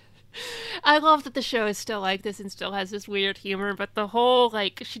 I love that the show is still like this and still has this weird humor, but the whole,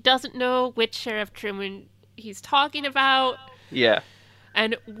 like, she doesn't know which Sheriff Truman he's talking about. Yeah.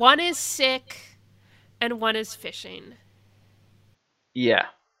 And one is sick, and one is fishing. Yeah.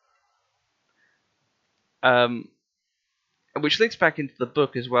 Which links back into the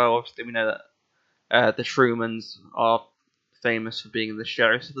book as well. Obviously, we know that the Trumans are famous for being the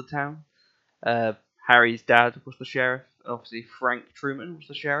sheriffs of the town. Harry's dad was the sheriff. Obviously, Frank Truman was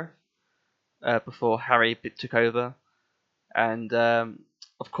the sheriff before Harry took over. And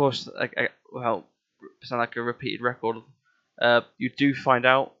of course, well, sound like a repeated record. You do find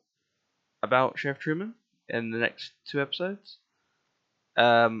out about Sheriff Truman in the next 2 episodes.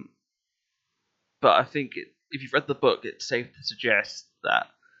 But I think if you've read the book, it's safe to suggest that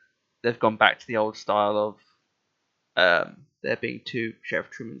they've gone back to the old style of there being 2 Sheriff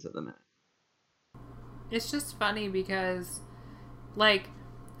Trumans at the minute. It's just funny because, like,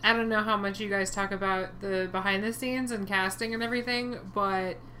 I don't know how much you guys talk about the behind the scenes and casting and everything,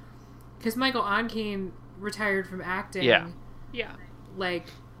 but because Michael Onkeen retired from acting, Yeah. like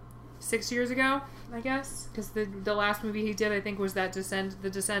 6 years ago, I guess, because the last movie he did, I think, was that The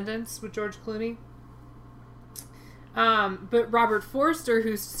Descendants with George Clooney. But Robert Forster,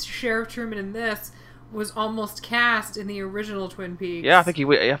 who's Sheriff Truman in this, was almost cast in the original Twin Peaks. Yeah, I think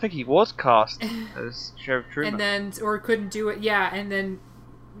he was cast as Sheriff Truman. And then, or couldn't do it, and then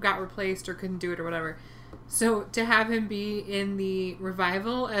got replaced or couldn't do it or whatever. So to have him be in the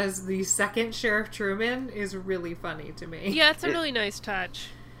revival as the second Sheriff Truman is really funny to me. Yeah, it's a really nice touch.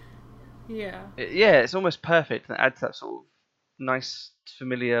 Yeah. It's almost perfect, and it adds that sort of nice,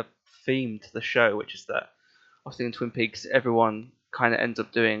 familiar theme to the show, which is that obviously in Twin Peaks, everyone kind of ends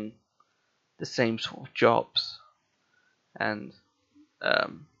up doing the same sort of jobs, and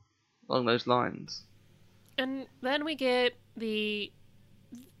along those lines. And then we get the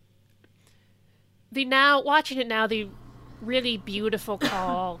now, watching it now, the really beautiful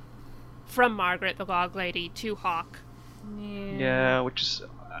call from Margaret, the log lady, to Hawk. Yeah, which is...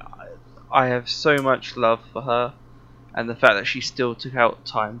 I have so much love for her, and the fact that she still took out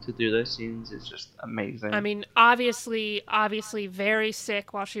time to do those scenes is just amazing. I mean, obviously very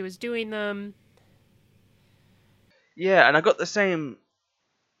sick while she was doing them. Yeah, and I got the same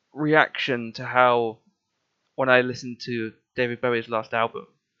reaction to how, when I listened to David Bowie's last album,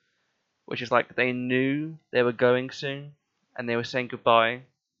 which is like they knew they were going soon, and they were saying goodbye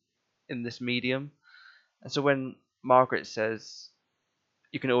in this medium. And so when Margaret says,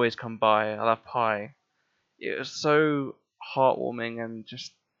 "You can always come by, I'll have pie," it was so heartwarming and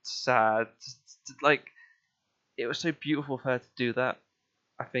just sad. Like, it was so beautiful for her to do that.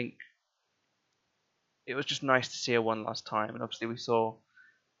 I think it was just nice to see her one last time. And obviously we saw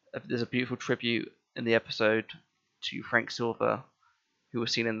there's a beautiful tribute in the episode to Frank Silver, who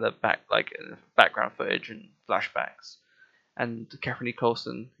was seen in the background footage and flashbacks, and Catherine E.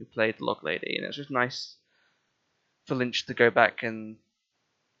 Coulson, who played the log lady. And it was just nice for Lynch to go back and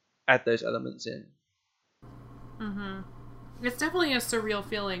add those elements in. Mm-hmm. It's definitely a surreal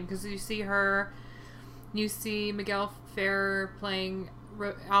feeling because you see her, you see Miguel Ferrer playing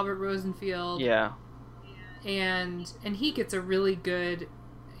Albert Rosenfield. Yeah. And he gets a really good,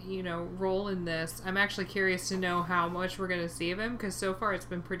 role in this. I'm actually curious to know how much we're going to see of him because so far it's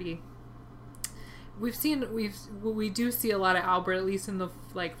been pretty. We do see a lot of Albert, at least in the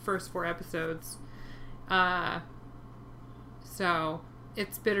first 4 episodes. So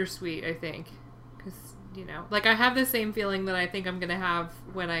it's bittersweet, I think, because I have the same feeling that I think I'm gonna have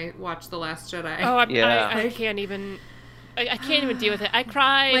when I watch The Last Jedi. Oh, Yeah. I can't even. I can't even deal with it. I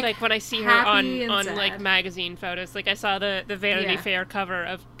cry like when I see her happy on and like sad. magazine photos. Like I saw the Vanity Yeah. Fair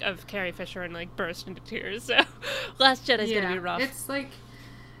cover of Carrie Fisher and like burst into tears. So Last Jedi's gonna be rough.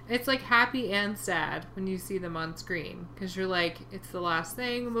 It's like happy and sad when you see them on screen, because you're like, it's the last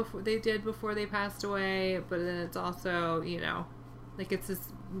thing before they passed away, but then it's also, you know, like it's this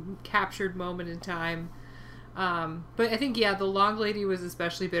captured moment in time. But I think, yeah, the Long Lady was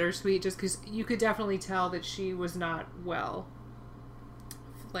especially bittersweet just because you could definitely tell that she was not well,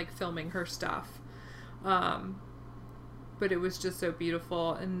 like, filming her stuff. But it was just so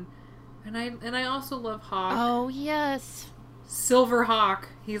beautiful. And I also love Hawk. Oh, yes. Silver Hawk.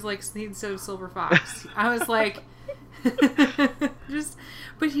 He's like, instead of Silver Fox. I was like,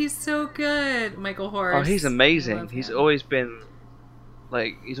 but he's so good. Michael Horst. Oh, he's amazing. He's always been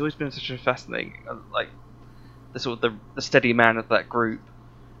such a fascinating, like, the sort of the steady man of that group.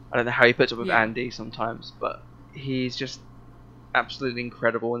 I don't know how he puts up with Andy sometimes, but he's just absolutely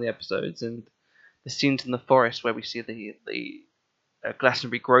incredible in the episodes. And the scenes in the forest where we see the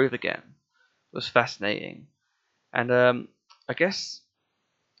Glastonbury Grove again was fascinating. And I guess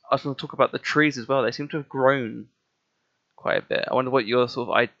I was going to talk about the trees as well. They seem to have grown quite a bit. I wonder what your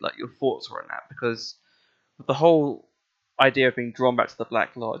your thoughts were on that, because the whole idea of being drawn back to the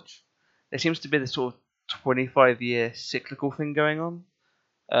Black Lodge, there seems to be this sort of 25-year cyclical thing going on.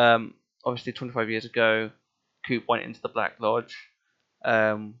 Obviously, 25 years ago, Coop went into the Black Lodge.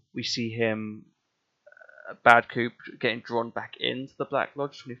 We see him, Bad Coop, getting drawn back into the Black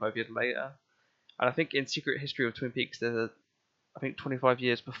Lodge 25 years later. And I think in Secret History of Twin Peaks, I think 25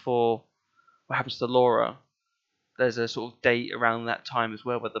 years before what happens to Laura, there's a sort of date around that time as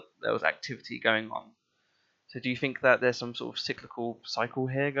well where there was activity going on. So do you think that there's some sort of cyclical cycle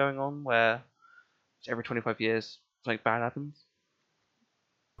here going on where every 25 years something bad happens?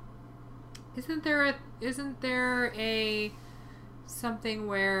 Isn't there a something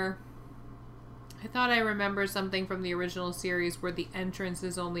where I thought I remember something from the original series where the entrance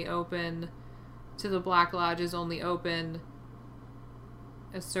is only open to the Black Lodge is only open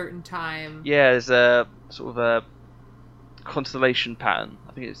a certain time? Yeah, there's a sort of a constellation pattern.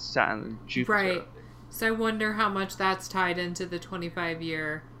 I think it's Saturn and Jupiter. Right. So I wonder how much that's tied into the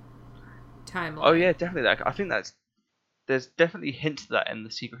 25-year timeline. Oh yeah, definitely. I think there's definitely hints to that in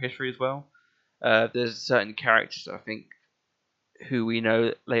the Secret History as well. There's certain characters, I think, who we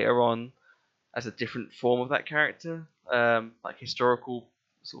know later on as a different form of that character, like historical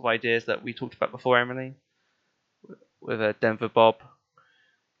sort of ideas that we talked about before, Emily, with Denver Bob,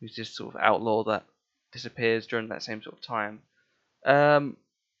 who's just sort of outlaw that disappears during that same sort of time.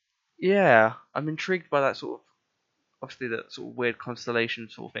 Yeah, I'm intrigued by that sort of, obviously that sort of weird constellation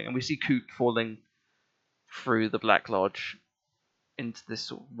sort of thing, and we see Coot falling through the Black Lodge into this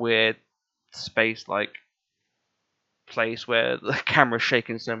sort of weird space-like place where the camera's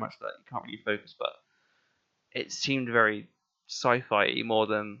shaking so much that you can't really focus, but it seemed very sci-fi more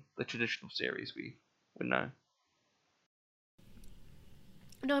than the traditional series we would know.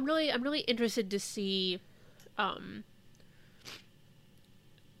 No, I'm really interested to see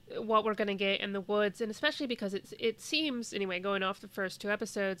what we're gonna get in the woods, and especially because it seems, anyway, going off the first 2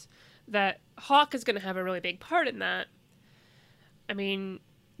 episodes, that Hawk is gonna have a really big part in that. I mean,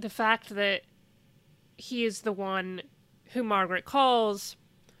 the fact that he is the one who Margaret calls,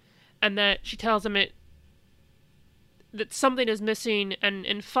 and that she tells him that something is missing,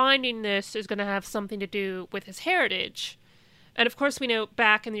 and finding this is going to have something to do with his heritage. And of course, we know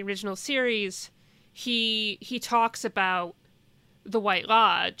back in the original series, he talks about the White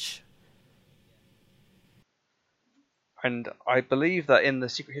Lodge. And I believe that in the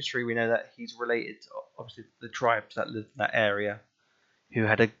Secret History we know that he's related to, obviously, the tribes that lived in that area, who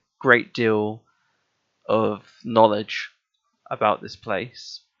had a great deal of knowledge about this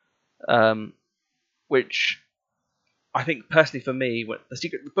place, which I think personally for me,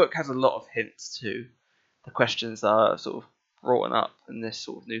 the book has a lot of hints to the questions that are sort of brought up in this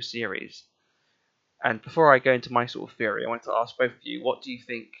sort of new series. And before I go into my sort of theory, I want to ask both of you, what do you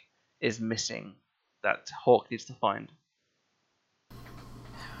think is missing that Hawk needs to find?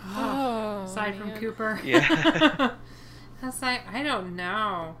 Aside from Cooper. Yeah. I don't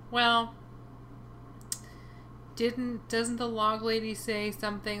know. Well, doesn't the Log Lady say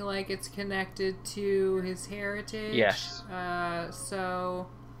something like it's connected to his heritage? Yes. So,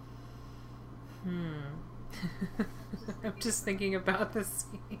 I'm just thinking about the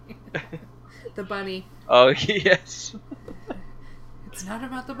scene. The bunny. Oh yes. It's not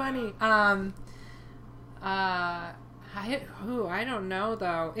about the bunny. I don't know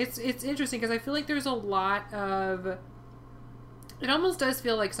though. It's interesting because I feel like there's a lot of. It almost does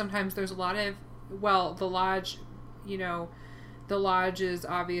feel like sometimes there's a lot of, well, the lodge the lodges,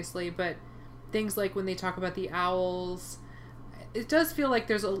 obviously, but things like when they talk about the owls, it does feel like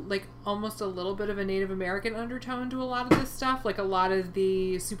there's almost a little bit of a Native American undertone to a lot of this stuff. Like a lot of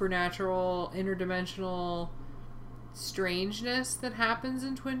the supernatural, interdimensional strangeness that happens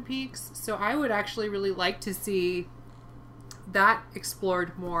in Twin Peaks. So I would actually really like to see that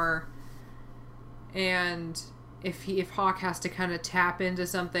explored more. And if Hawk has to kind of tap into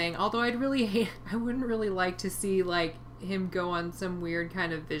something, although I wouldn't really like to see like him go on some weird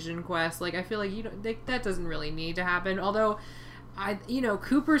kind of vision quest. Like I feel like that doesn't really need to happen. Although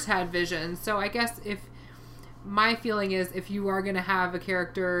Cooper's had visions, so I guess my feeling is if you are going to have a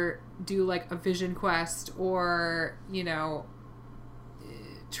character do like a vision quest or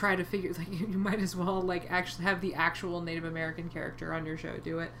try to figure, like, you might as well like actually have the actual Native American character on your show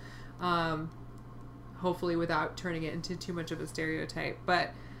do it, hopefully without turning it into too much of a stereotype.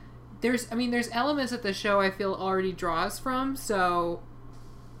 But there's elements that the show I feel already draws from, so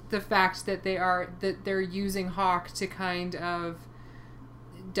the fact that they're using Hawk to kind of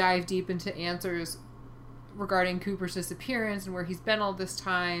dive deep into answers regarding Cooper's disappearance and where he's been all this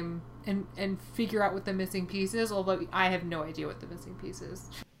time, and figure out what the missing piece is, although I have no idea what the missing piece is.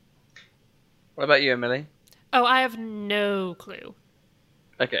 What about you, Emily? Oh, I have no clue.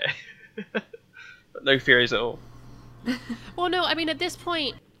 Okay. But no theories at all. Well, no, I mean, at this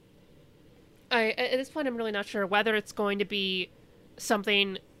point I'm really not sure whether it's going to be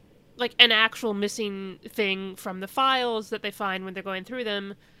something like an actual missing thing from the files that they find when they're going through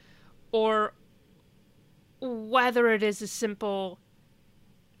them, or whether it is as simple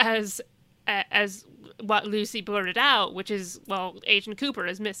as what Lucy blurted out, which is, well, Agent Cooper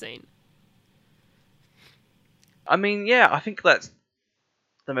is missing. I mean, yeah, I think that's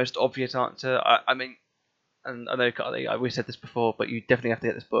the most obvious answer. I mean, and I know, Carly, we said this before, but you definitely have to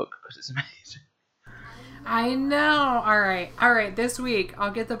get this book because it's amazing. I know. All right. This week,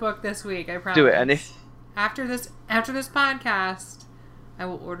 I'll get the book this week. I promise. Do it, and if after this podcast, I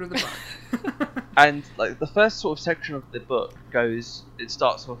will order the book. And like the first sort of section of the book it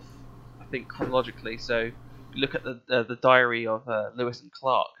starts off, I think, chronologically. So you look at the diary of Lewis and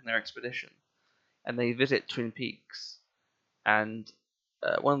Clark and their expedition, and they visit Twin Peaks, and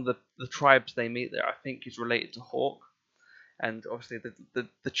one of the tribes they meet there, I think, is related to Hawk. And obviously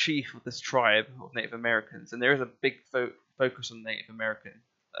the chief of this tribe of Native Americans, and there is a big focus on Native American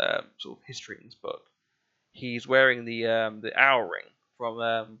sort of history in this book. He's wearing the owl ring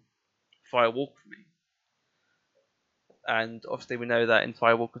from Fire Walk With Me, and obviously we know that in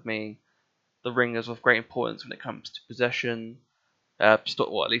Fire Walk With Me, the ring is of great importance when it comes to possession, at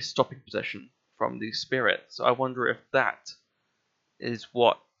least stopping possession from these spirits. So I wonder if that is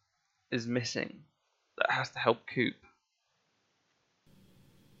what is missing, that has to help Coop.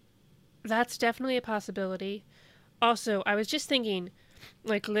 That's definitely a possibility. Also, I was just thinking,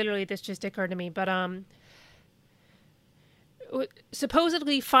 like, literally this just occurred to me, but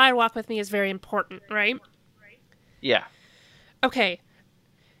supposedly Fire Walk With Me is very important, right? Yeah. Okay.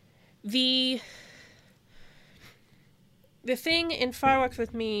 The thing in Fire Walk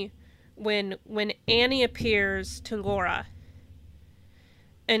With Me when Annie appears to Laura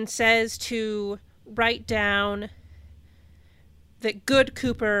and says to write down that good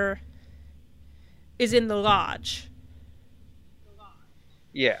Cooper is in the lodge.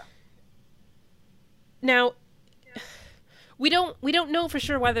 Yeah. Now, we don't know for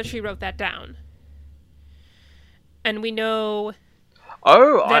sure whether she wrote that down, and we know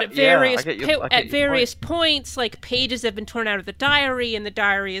that at various points, like, pages have been torn out of the diary, and the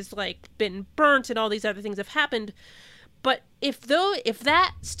diary has like been burnt, and all these other things have happened. But if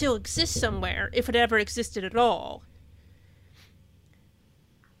that still exists somewhere, if it ever existed at all,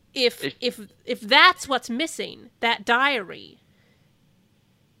 if that's what's missing, that diary,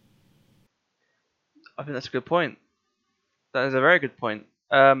 I think that's a good point. That is a very good point.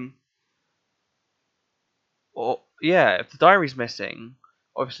 If the diary's missing,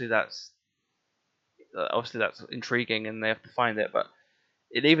 obviously that's intriguing, and they have to find it. But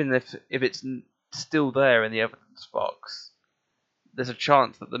even if it's still there in the evidence box, there's a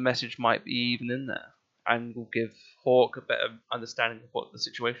chance that the message might be even in there, and will give Hawk a better understanding of what the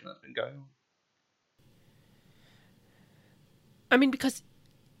situation has been going on. I mean, because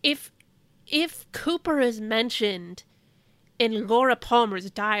if Cooper is mentioned in Laura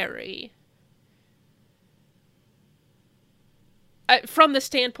Palmer's diary, from the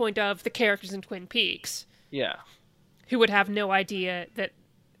standpoint of the characters in Twin Peaks, yeah, who would have no idea that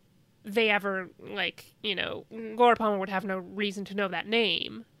they ever, Laura Palmer would have no reason to know that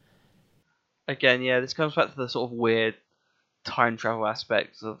name. Again, yeah, this comes back to the sort of weird time travel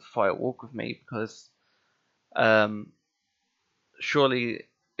aspects of Fire Walk With Me, because Um, surely,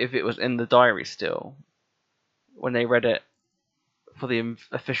 if it was in the diary still, when they read it for the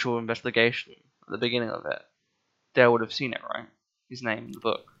official investigation at the beginning of it, Dale would have seen it, right? His name in the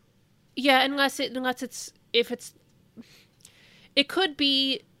book. Yeah, unless it's if it's it could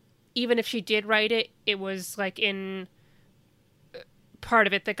be, even if she did write it, it was like in part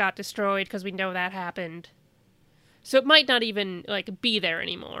of it that got destroyed because we know that happened. So it might not even like be there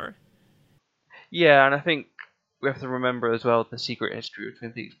anymore. Yeah, and I think we have to remember as well the secret history of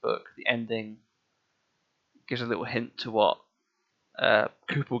Twin Peaks book. The ending gives a little hint to what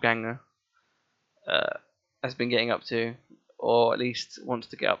Kupelganger has been getting up to, or at least wants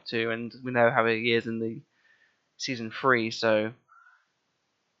to get up to, and we know how he is in the season 3, so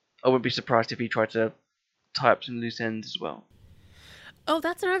I wouldn't be surprised if he tried to tie up some loose ends as well. Oh,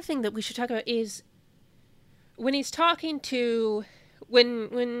 that's another thing that we should talk about is when he's talking to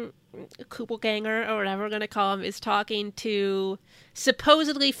when Kupelganger or whatever we're gonna call him is talking to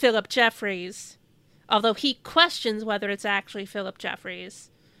supposedly Philip Jeffries, although he questions whether it's actually Philip Jeffries.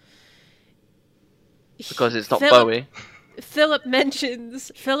 Because it's not Bowie. Philip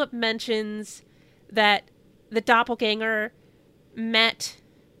mentions that the doppelganger met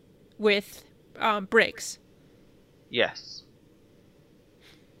with Briggs. Yes.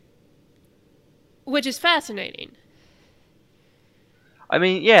 Which is fascinating. I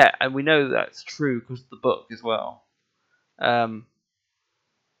mean, yeah, and we know that's true because of the book as well. Of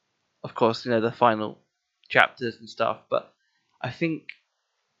course, the final chapters and stuff, but I think,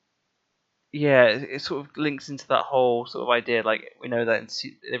 yeah, it sort of links into that whole sort of idea. Like, we know that in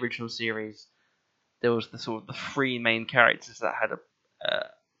the original series, there was the sort of the 3 main characters that had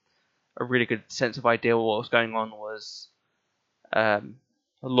a really good sense of idea of what was going on. Was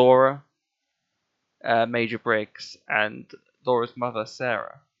Laura, Major Briggs, and Laura's mother,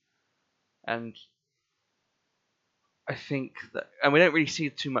 Sarah. And I think that, and we don't really see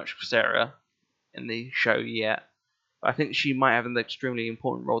too much of Sarah in the show yet. But I think she might have an extremely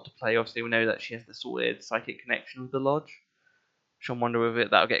important role to play. Obviously, we know that she has the sorted psychic connection with the Lodge. So I wonder if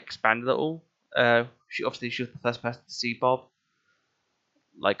that'll get expanded at all. She was the first person to see Bob,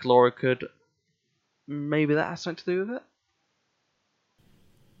 like Laura could. Maybe that has something to do with it.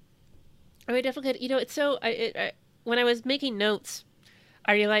 I mean, definitely could. It's so. When I was making notes,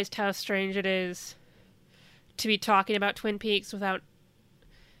 I realized how strange it is to be talking about Twin Peaks without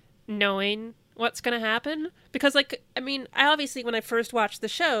knowing what's going to happen. Because, I obviously, when I first watched the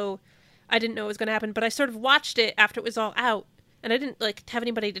show, I didn't know it was going to happen, but I sort of watched it after it was all out, and I didn't, have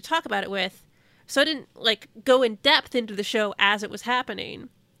anybody to talk about it with. So I didn't, go in depth into the show as it was happening.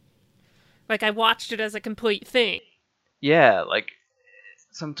 I watched it as a complete thing. Yeah,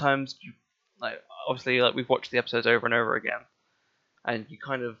 sometimes, obviously, we've watched the episodes over and over again, and you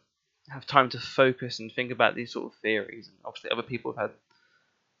kind of have time to focus and think about these sort of theories. And obviously, other people have had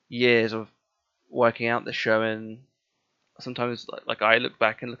years of working out the show, and sometimes, I look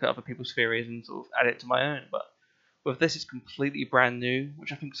back and look at other people's theories and sort of add it to my own. But with this, it's completely brand new,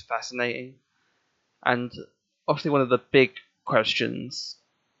 which I think is fascinating. And obviously, one of the big questions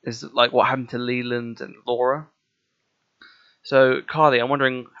is what happened to Leland and Laura. So, Carly, I'm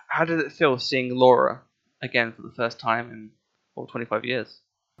wondering, how did it feel seeing Laura again for the first time in 25 years?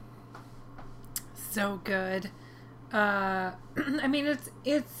 So good. I mean,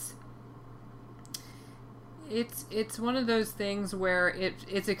 it's one of those things where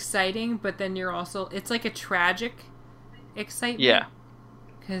it's exciting, but then it's like a tragic excitement. Yeah.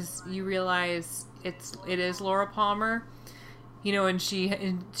 Because you realize it is Laura Palmer,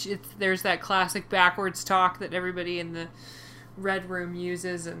 and there's that classic backwards talk that everybody in the Red Room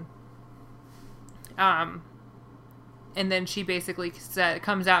uses, and then she basically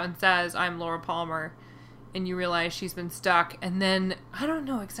comes out and says, "I'm Laura Palmer," and you realize she's been stuck. And then I don't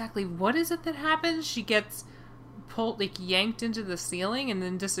know exactly what is it that happens. She gets pulled, yanked into the ceiling, and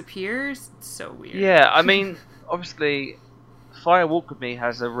then disappears. It's so weird. Yeah, I mean, obviously, Fire Walk With Me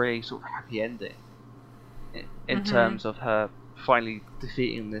has a really sort of happy ending in terms of her finally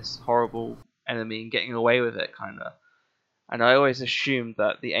defeating this horrible enemy and getting away with it, kind of. And I always assumed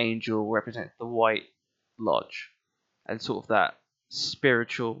that the angel represents the White Lodge and sort of that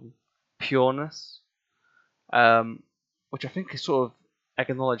spiritual pureness, which I think is sort of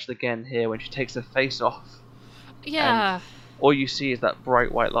acknowledged again here when she takes her face off. Yeah. And all you see is that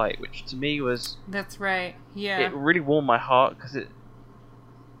bright white light, which to me was... That's right, yeah. It really warmed my heart,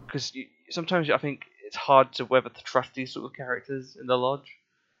 because sometimes I think it's hard to whether to trust these sort of characters in the Lodge,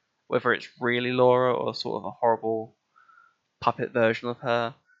 whether it's really Laura or sort of a horrible puppet version of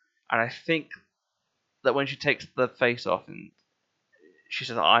her. And I think that when she takes the face off and she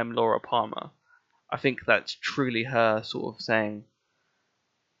says, "I'm Laura Palmer," I think that's truly her sort of saying,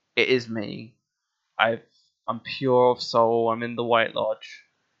 "It is me. I'm pure of soul. I'm in the White Lodge,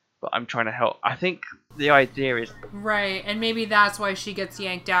 but I'm trying to help." I think the idea is Right, and maybe that's why she gets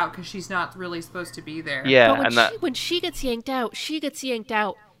yanked out, because she's not really supposed to be there. yeah, But and that when she gets yanked out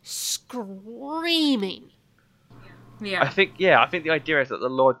screaming. Yeah. I think the idea is that the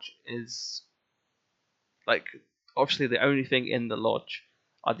lodge is like obviously the only thing in the lodge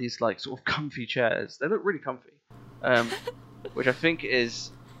are these like sort of comfy chairs. They look really comfy, which I think is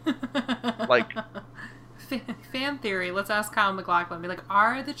like Fan theory. Let's ask Kyle MacLachlan. Be like,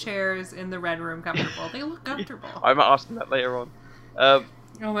 are the chairs in the red room comfortable? They look comfortable. I might ask him that later on.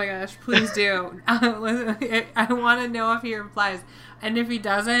 Oh my gosh, please do. I want to know if he replies. And if he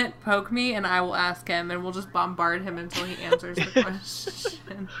doesn't, poke me and I will ask him, and we'll just bombard him until he answers the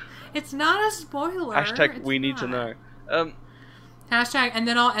question. It's not a spoiler. Hashtag It's we need not. to know. Hashtag and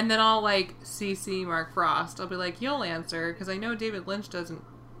then I'll like CC Mark Frost. I'll be like, you'll answer, because I know David Lynch doesn't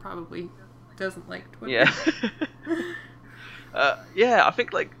like Twitter. Yeah. Yeah, I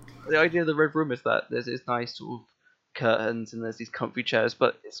think like the idea of the red room is that there's this nice sort of curtains and there's these comfy chairs,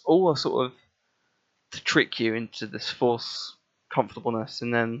 but it's all sort of to trick you into this false comfortableness,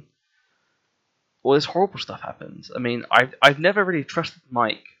 and then all this horrible stuff happens. I mean, I've never really trusted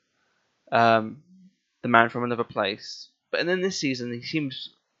Mike, the man from another place, but then this season he seems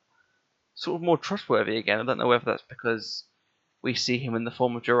sort of more trustworthy again. I don't know whether that's because we see him in the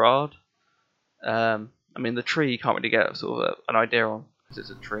form of Gerard. I mean, the tree you can't really get sort of an idea on because it's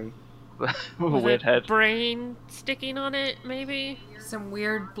a tree with a With weird head. Brain sticking on it, maybe? Some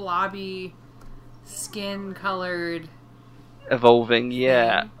weird blobby skin colored. Evolving,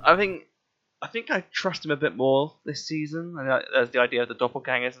 yeah. I think I trust him a bit more this season. And there's the idea of the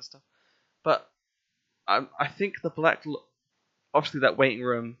doppelgangers and stuff, but I think obviously that waiting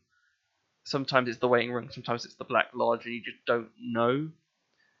room. Sometimes it's the waiting room, sometimes it's the Black Lodge, and you just don't know.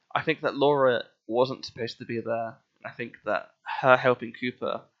 I think that Laura wasn't supposed to be there. I think that her helping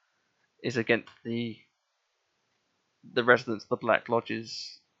Cooper is against the residents of the Black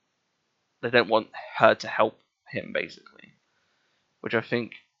Lodges. They don't want her to help him, basically. Which I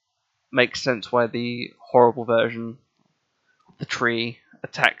think makes sense why the horrible version of the tree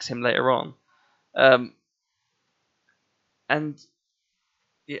attacks him later on. And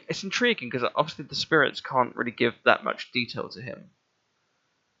yeah, it's intriguing because obviously the spirits can't really give that much detail to him.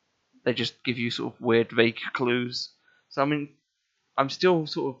 They just give you sort of weird, vague clues. So I mean, I'm still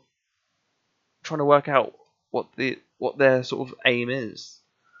sort of trying to work out what their sort of aim is.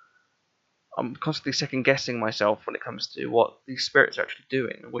 I'm constantly second guessing myself when it comes to what these spirits are actually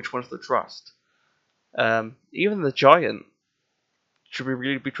doing and which ones to trust. Even the giant, should we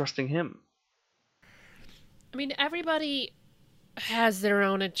really be trusting him? I mean, everybody has their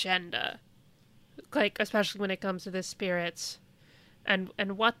own agenda, like especially when it comes to the spirits, and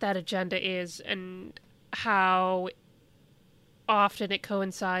what that agenda is, and how often it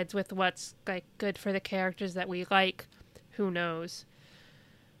coincides with what's like good for the characters that we like. Who knows?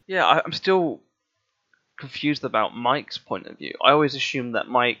 Yeah, I'm still confused about Mike's point of view. I always assumed that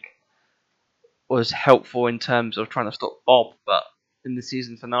Mike was helpful in terms of trying to stop Bob, but in the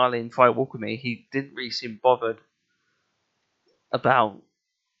season finale in Fire Walk With Me, he didn't really seem bothered about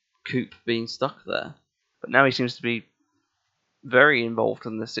Coop being stuck there. But now he seems to be very involved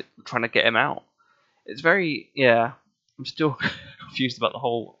in this, trying to get him out. It's very, yeah, I'm still confused about the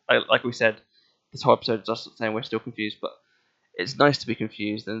whole, like we said, this whole episode is us saying we're still confused, but it's nice to be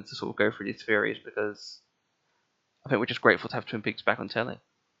confused and to sort of go through these theories because I think we're just grateful to have Twin Peaks back on telly.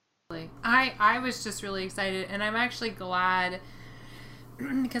 I was just really excited, and I'm actually glad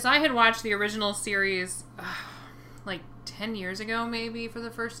because I had watched the original series like 10 years ago maybe for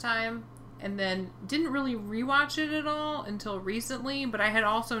the first time, and then didn't really rewatch it at all until recently, but I had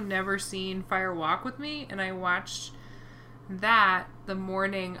also never seen Fire Walk With Me, and I watched that the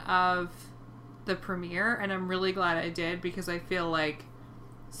morning of the premiere, and I'm really glad I did because I feel like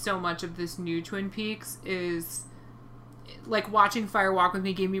so much of this new Twin Peaks is like watching Fire Walk With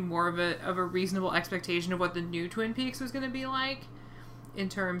Me gave me more of a reasonable expectation of what the new Twin Peaks was going to be like in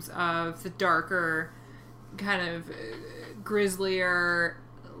terms of the darker, kind of grislier,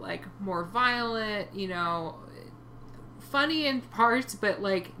 like more violent, you know, funny in parts, but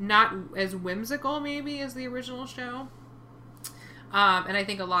like not as whimsical maybe as the original show. And I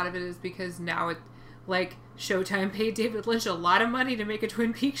think a lot of it is because now it, like, Showtime paid David Lynch a lot of money to make a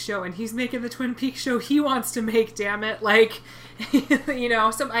Twin Peaks show, and he's making the Twin Peaks show he wants to make, damn it. Like, you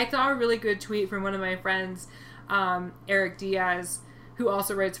know, I saw a really good tweet from one of my friends, Eric Diaz, who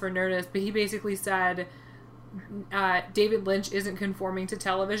also writes for Nerdist, but he basically said, David Lynch isn't conforming to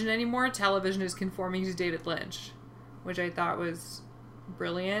television anymore. Television is conforming to David Lynch, which I thought was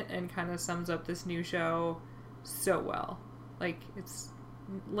brilliant and kind of sums up this new show so well. Like,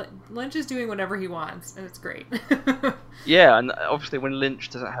 Lynch is doing whatever he wants, and it's great. Yeah, and obviously when Lynch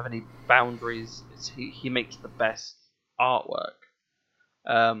doesn't have any boundaries, he makes the best artwork.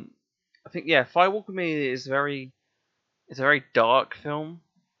 I think, yeah, Fire Walk With Me is a very dark film,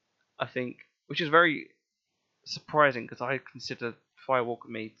 I think, which is very surprising because I consider Fire Walk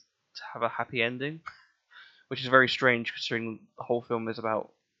With Me to have a happy ending, which is very strange considering the whole film is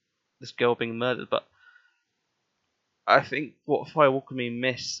about this girl being murdered. But I think what Fire Walk With Me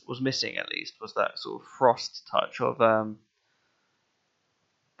was missing, at least, was that sort of Frost touch of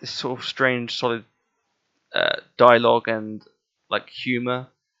this sort of strange, solid dialogue and like humor.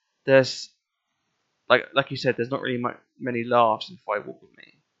 There's like you said, there's not really many laughs in Fire Walk With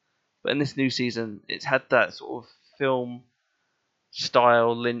Me, but in this new season, it's had that sort of film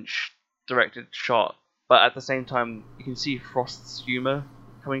style Lynch directed shot, but at the same time, you can see Frost's humor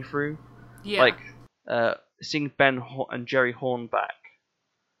coming through. Yeah. Like seeing Ben and Jerry Horn back,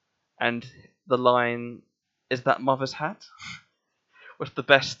 and the line, "Is that mother's hat?" was the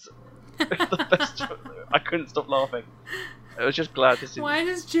best. The best. I couldn't stop laughing. I was just glad to see. Why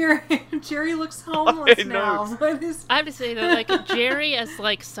does Jerry looks homeless I now? know. What is? I have to say that, like, Jerry as,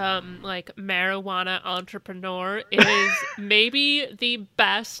 like, some, like, marijuana entrepreneur is maybe the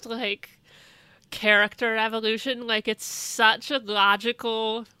best, like, character evolution. Like, it's such a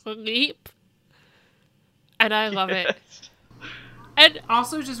logical leap. And I love it. And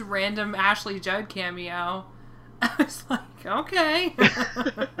Also, just random Ashley Judd cameo. I was like, okay.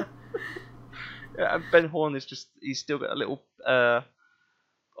 Yeah, and Ben Horn he's still got a little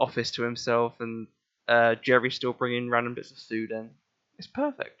office to himself, and Jerry's still bringing random bits of food in. It's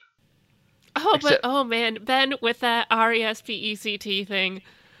perfect. oh man, Ben with that RESPECT thing.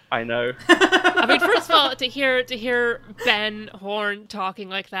 I know. I mean, first of all, to hear Ben Horn talking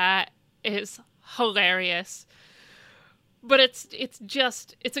like that is hilarious. But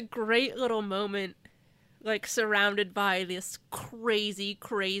it's a great little moment, like, surrounded by this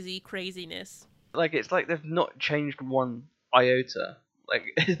craziness. Like, it's like they've not changed one iota. Like,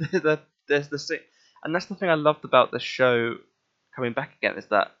 there's the same, and that's the thing I loved about the show coming back again, is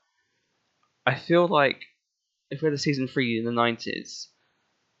that I feel like if we had a season 3 in the 90s,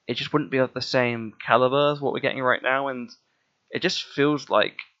 it just wouldn't be of the same caliber as what we're getting right now, and it just feels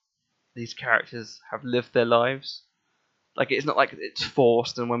like these characters have lived their lives. Like, it's not like it's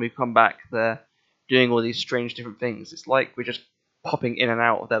forced, and when we come back, they're doing all these strange different things. It's like we're just popping in and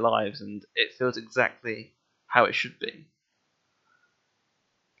out of their lives, and it feels exactly how it should be.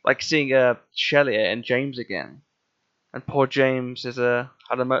 Like seeing Shelley and James again, and poor James had a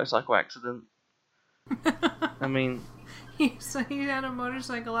motorcycle accident. I mean, he had a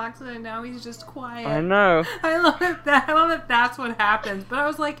motorcycle accident, and now he's just quiet. I know. I love that that's what happens. But I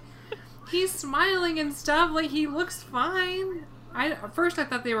was like, he's smiling and stuff. Like, he looks fine. At first I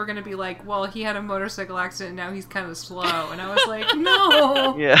thought they were going to be like, well, he had a motorcycle accident and now he's kind of slow. And I was like,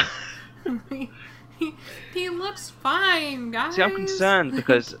 no. Yeah. he looks fine, guys. See, I'm concerned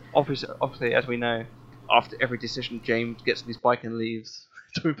because obviously, as we know, after every decision, James gets on his bike and leaves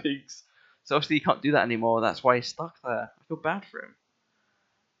Twin Peaks. So obviously he can't do that anymore. That's why he's stuck there. I feel bad for him.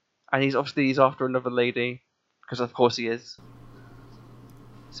 And he's after another lady, because of course he is.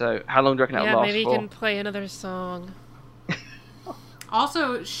 So how long do you reckon that'll last maybe for? he can play another song.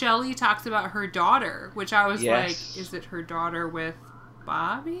 Also, Shelley talks about her daughter, which I was Yes. like, is it her daughter with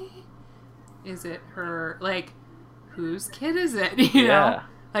Bobby? Is it her, like, whose kid is it? You know?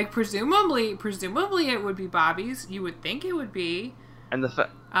 Like, presumably it would be Bobby's. You would think it would be. And the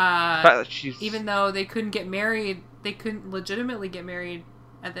fact that she's... Even though they couldn't legitimately get married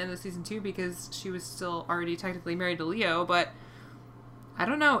at the end of season 2 because she was still already technically married to Leo, but I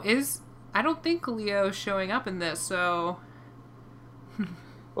don't know, I don't think Leo's showing up in this, so...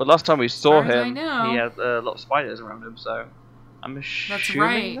 Well, last time we saw As far as I him, know. he had a lot of spiders around him, so I'm assuming That's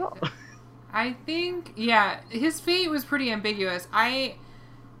right. not. I think, yeah, his fate was pretty ambiguous. I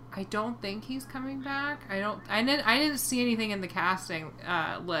don't think he's coming back. I didn't see anything in the casting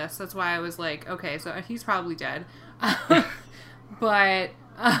list. That's why I was like, okay, so he's probably dead. But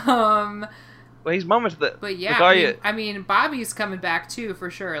Well, his mum is but yeah, the guy. I mean, Bobby's coming back too for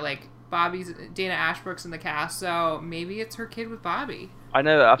sure. Like, Dana Ashbrook's in the cast, so maybe it's her kid with Bobby. I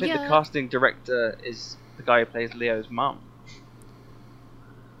know. I think the Yeah. casting director is the guy who plays Leo's mum.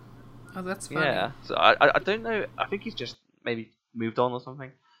 Oh, that's funny. Yeah. So I don't know. I think he's just maybe moved on or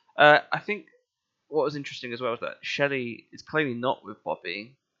something. I think what was interesting as well is that Shelley is clearly not with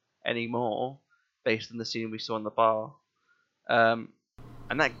Bobby anymore, based on the scene we saw in the bar. And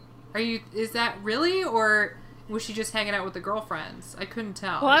that Is that really, or was she just hanging out with the girlfriends? I couldn't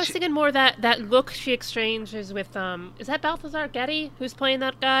tell. Well, I was thinking more that look she exchanges with is that Balthazar Getty who's playing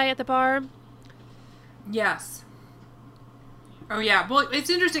that guy at the bar? Yes. Oh yeah. Well, it's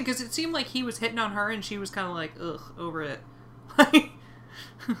interesting because it seemed like he was hitting on her, and she was kind of like, ugh, over it. Like,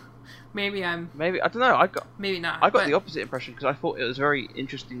 maybe I don't know. maybe not. I got the opposite impression because I thought it was very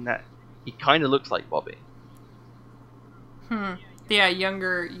interesting that he kind of looks like Bobby. Yeah,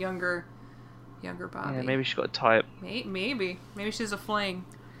 younger Bobby. Yeah, maybe she's got a type. Maybe she's a fling.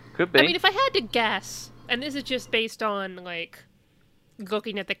 Could be. I mean, if I had to guess, and this is just based on like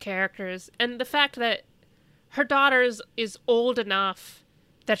looking at the characters and the fact that her daughter is old enough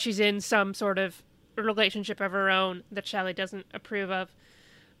that she's in some sort of relationship of her own that Shelley doesn't approve of,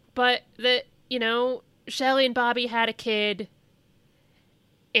 but that, Shelley and Bobby had a kid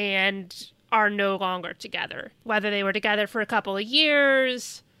and are no longer together, whether they were together for a couple of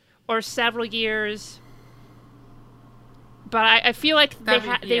years or several years. But I feel like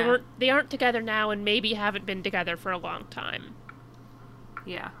they aren't together now and maybe haven't been together for a long time.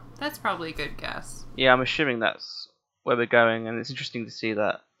 Yeah, that's probably a good guess. Yeah, I'm assuming that's where we're going, and it's interesting to see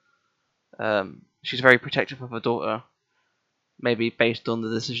that she's very protective of her daughter, maybe based on the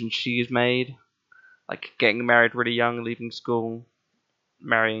decision she's made, like getting married really young, leaving school,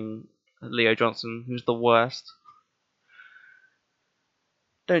 marrying Leo Johnson, who's the worst.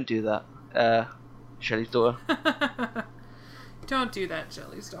 Don't do that, Shelley's daughter. Don't do that,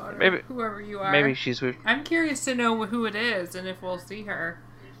 Shelley's daughter. Maybe, whoever you are. Maybe she's with... I'm curious to know who it is and if we'll see her.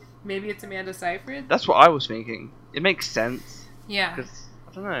 Maybe it's Amanda Seyfried? That's what I was thinking. It makes sense. Yeah. Because,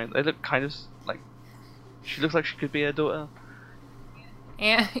 I don't know, they look kind of like... She looks like she could be her daughter.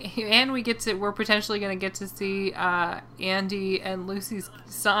 And we're potentially going to get to see Andy and Lucy's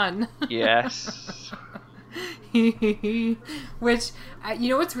son. Yes. Which,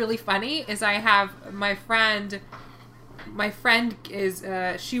 what's really funny is I have my friend is,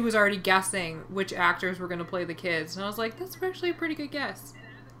 she was already guessing which actors were going to play the kids. And I was like, that's actually a pretty good guess.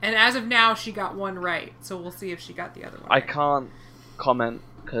 And as of now, she got one right. So we'll see if she got the other one right. I can't comment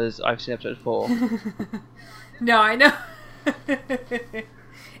because I've seen episode 4. No, I know.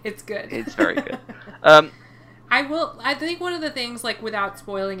 It's good. It's very good. I think one of the things, like, without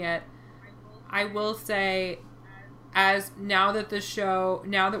spoiling it, I will say, now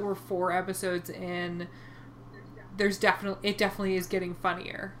that we're 4 episodes in, it definitely is getting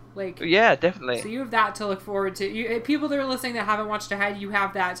funnier. Like, yeah, definitely. So you have that to look forward to. People that are listening that haven't watched ahead, you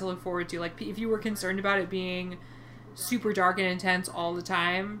have that to look forward to. Like, if you were concerned about it being super dark and intense all the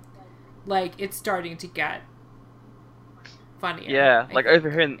time, like, it's starting to get funnier. Yeah, like over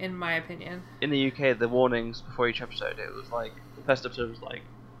here in my opinion. In the UK, the warnings before each episode, it was like, the first episode was like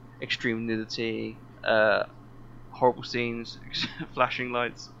extreme nudity, horrible scenes, flashing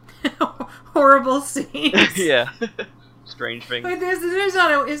lights. Horrible scenes. Yeah. Strange things. But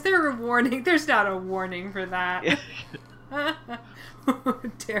is there a warning? There's not a warning for that.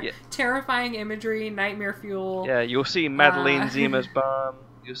 Yeah. Terrifying imagery, nightmare fuel. Yeah, you'll see Madeline Zima's bum.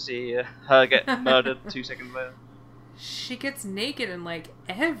 You'll see her get murdered 2 seconds later. She gets naked in, like,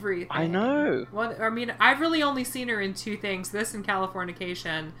 everything. I know. Well, I mean, I've really only seen her in 2 things, this and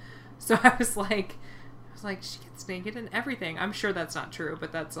Californication. So I was like, she gets naked in everything. I'm sure that's not true,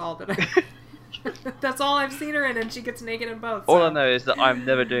 but that's all that that's all I've seen her in, and she gets naked in both. All I know is that I'm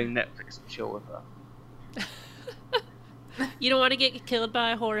never doing Netflix and chill with her. You don't want to get killed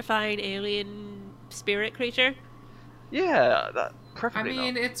by a horrifying alien spirit creature? Yeah, preferably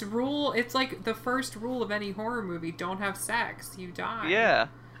I mean, not. it's like the first rule of any horror movie: don't have sex, you die. Yeah.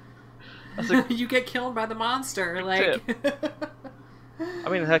 You get killed by the monster. Like. I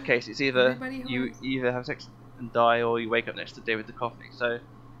mean, in her case, it's either you either have sex and die, or you wake up next to David Duchovny. So,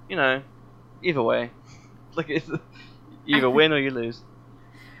 either way, like, it's either win or you lose.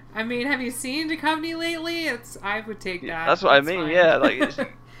 I mean, have you seen Duchovny lately? I would take that. That's what I mean. Fine. Yeah,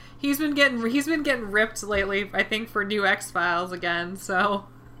 like he's been getting ripped lately. I think for new X-Files again. So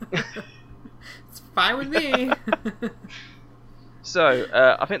it's fine with me. So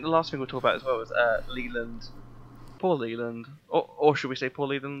I think the last thing we'll talk about as well was Leland. Poor Leland. Or should we say Poor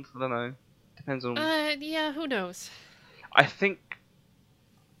Leland? I don't know. Depends on... yeah, who knows? I think...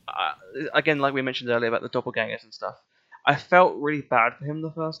 again, like we mentioned earlier about the doppelgangers and stuff, I felt really bad for him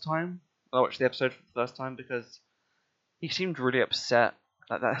the first time. I watched the episode for the first time because he seemed really upset.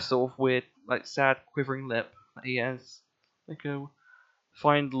 Like that sort of weird, like sad, quivering lip that he has. Like,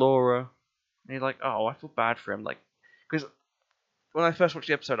 find Laura. And you're like, oh, I feel bad for him. Like, because when I first watched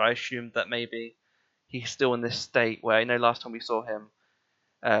the episode, I assumed that maybe he's still in this state where, last time we saw him,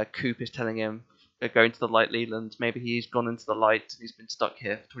 Coop is telling him going to the light Leland. Maybe he's gone into the light and he's been stuck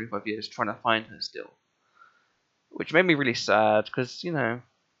here for 25 years trying to find her still. Which made me really sad because, you know,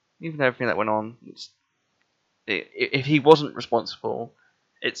 even everything that went on, if he wasn't responsible,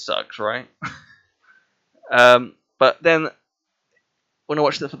 it sucks, right? But then when I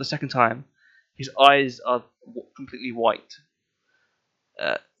watched it for the second time, his eyes are completely white.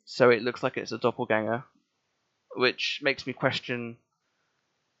 So it looks like it's a doppelganger, which makes me question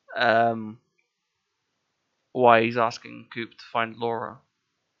why he's asking Coop to find Laura.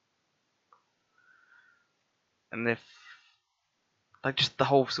 And if, like, just the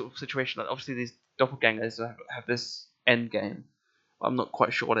whole sort of situation, like, obviously these doppelgangers have this end game. I'm not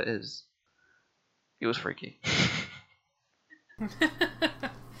quite sure what it is. It was freaky. I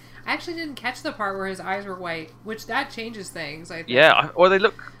actually didn't catch the part where his eyes were white, which that changes things, I think. Yeah, or they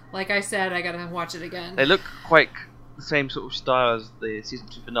look... Like I said, I gotta watch it again. They look quite the same sort of style as the season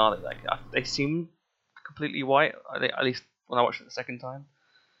 2 finale. Like, they seem completely white, at least when I watched it the second time.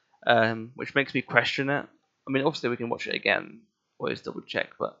 Which makes me question it. I mean, obviously we can watch it again, always double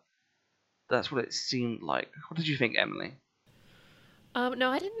check, but that's what it seemed like. What did you think, Emily?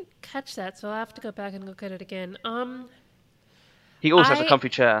 No, I didn't catch that, so I'll have to go back and look at it again. He also has a comfy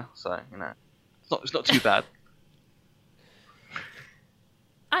chair, so, you know, it's not too bad.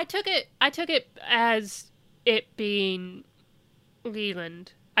 I took it as it being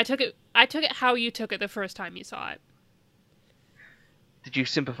Leland. I took it how you took it the first time you saw it. Did you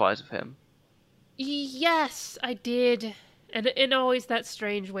sympathize with him? Yes, I did. And in always that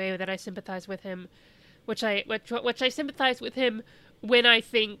strange way that I sympathize with him, which I sympathize with him when I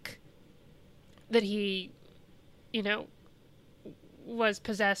think that he, you know, was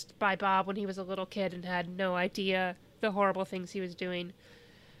possessed by Bob when he was a little kid and had no idea the horrible things he was doing,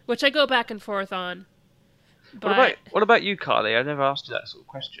 which I go back and forth on. But what about you, Carly? I never asked you that sort of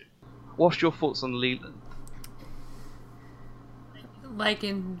question. What's your thoughts on Leland? Like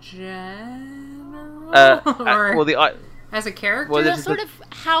in general, or as a character, well, sort of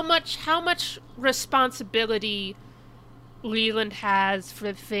how much responsibility Leland has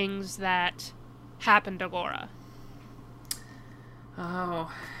for things that happened to Laura. Oh,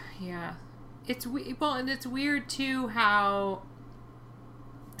 yeah. And it's weird too how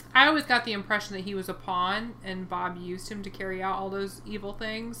I always got the impression that he was a pawn and Bob used him to carry out all those evil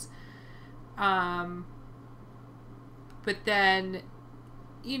things. But then,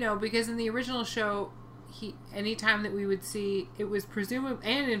 you know, because in the original show, anytime that we would see, it was presumably,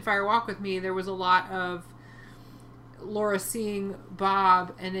 and in Fire Walk with Me, there was a lot of Laura seeing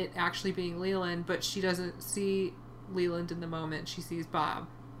Bob and it actually being Leland, but she doesn't see Leland in the moment. She sees Bob.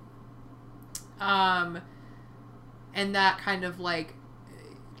 And that kind of like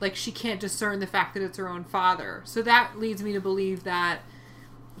she can't discern the fact that it's her own father. So that leads me to believe that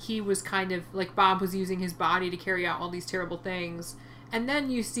he was kind of like Bob was using his body to carry out all these terrible things. And then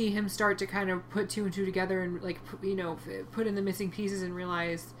you see him start to kind of put two and two together and, like, you know, put in the missing pieces and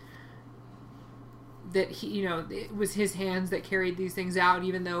realize that he, you know, it was his hands that carried these things out,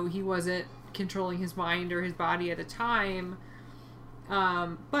 even though he wasn't controlling his mind or his body at a time.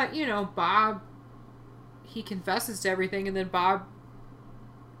 But, you know, Bob, he confesses to everything, and then Bob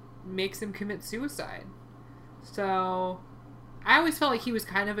makes him commit suicide. So I always felt like he was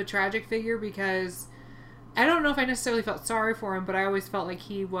kind of a tragic figure because I don't know if I necessarily felt sorry for him, but I always felt like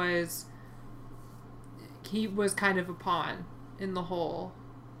he was kind of a pawn in the whole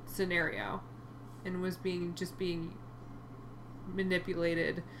scenario and was being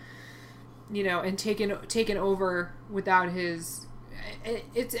manipulated, you know, and taken over without his.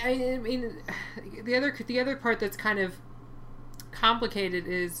 I mean, the other part that's kind of complicated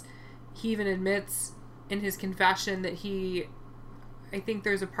is he even admits in his confession that I think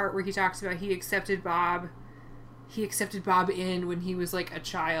there's a part where he talks about he accepted Bob in when he was like a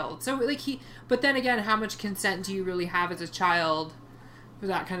child. So like but then again, how much consent do you really have as a child for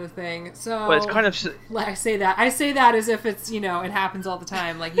that kind of thing? So well, it's kind of, I say that as if it's, you know, it happens all the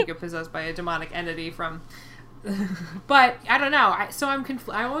time, like he get possessed by a demonic entity from. But I don't know.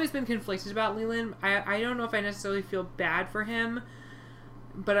 I've always been conflicted about Leland. I don't know if I necessarily feel bad for him,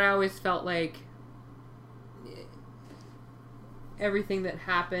 but I always felt like everything that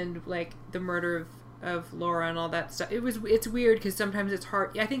happened, like the murder of Laura and all that stuff, it's weird because sometimes it's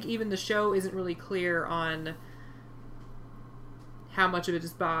hard. I think even the show isn't really clear on how much of it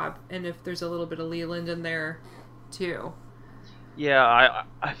is Bob and if there's a little bit of Leland in there too. Yeah,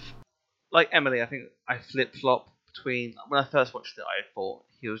 I like Emily, I think I flip-flop between... When I first watched it, I thought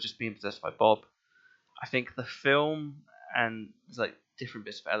he was just being possessed by Bob. I think the film and there's like different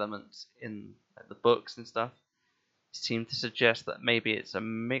bits of elements in like, the books and stuff seem to suggest that maybe it's a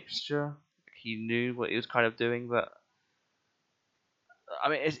mixture. he knew what he was kind of doing. But I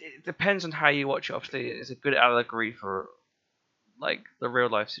mean, it depends on how you watch it. Obviously, it's a good allegory for like the real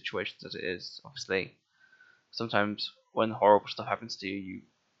life situations as it is. Obviously, sometimes when horrible stuff happens to you, you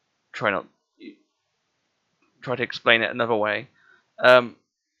try to explain it another way. And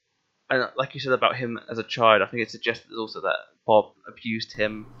like you said about him as a child, I think it suggested also that Bob abused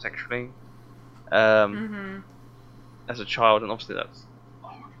him sexually as a child, and obviously that's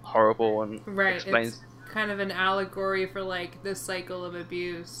horrible and explains. It's kind of an allegory for like this cycle of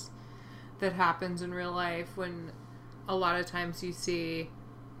abuse that happens in real life when a lot of times you see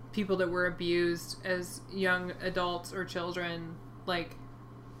people that were abused as young adults or children like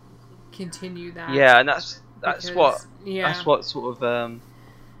continue that. Yeah, and that's what sort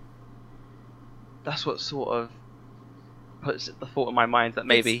of puts the thought in my mind that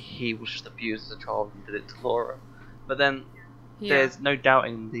maybe he was just abused as a child and did it to Laura. But then there's no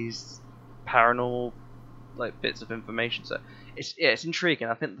doubting these paranormal like bits of information. So it's intriguing.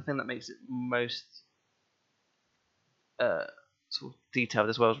 I think the thing that makes it most sort of detailed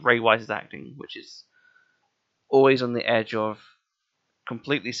as well as Ray Wise's acting, which is always on the edge of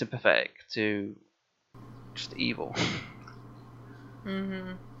completely sympathetic to just evil.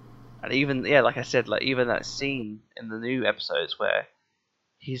 Mm-hmm. And even like I said, like even that scene in the new episodes where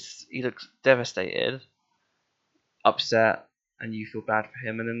he looks devastated, upset, and you feel bad for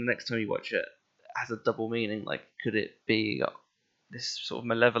him, and then the next time you watch it, it has a double meaning. Like, could it be this sort of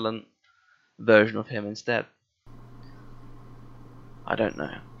malevolent version of him instead? I don't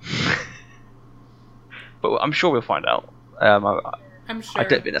know. But I'm sure we'll find out. I'm sure. I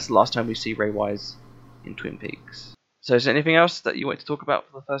don't think that's the last time we see Ray Wise in Twin Peaks. So is there anything else that you want to talk about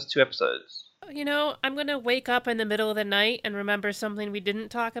for the first 2 episodes? You know, I'm going to wake up in the middle of the night and remember something we didn't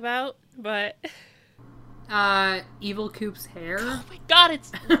talk about, but... Evil Coop's hair. Oh my god,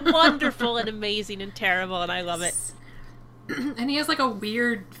 it's wonderful and amazing and terrible, and I love it. And he has like a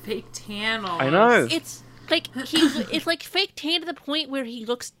weird fake tan almost. I know. It's like fake tan to the point where he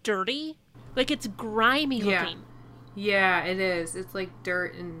looks dirty. Like it's grimy looking. Yeah, it is. It's like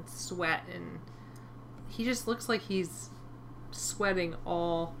dirt and sweat, and he just looks like he's sweating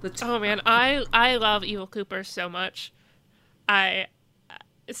all the time. Oh man, I love Evil Cooper so much. He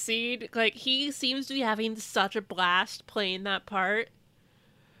seems to be having such a blast playing that part.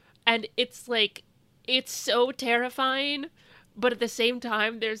 And it's like, it's so terrifying, but at the same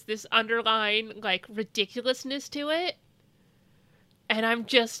time, there's this underlying, like, ridiculousness to it. And I'm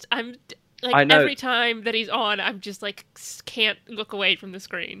like, every time that he's on, I'm just like, can't look away from the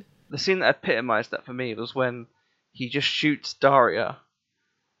screen. The scene that epitomized that for me was when he just shoots Daria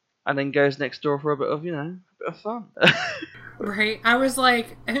and then goes next door for a bit of fun. Right? I was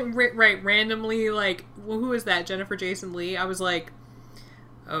like, randomly, like, well, who is that? Jennifer Jason Leigh? I was like,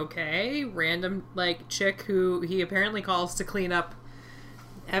 okay, random, like, chick who he apparently calls to clean up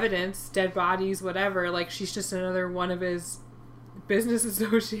evidence, dead bodies, whatever. Like, she's just another one of his business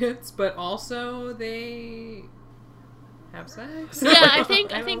associates, but also they have sex. Yeah, I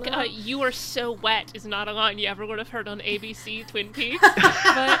think "You Are So Wet" is not a line you ever would have heard on ABC Twin Peaks.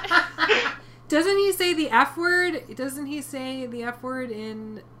 But doesn't he say the F word? Doesn't he say the F word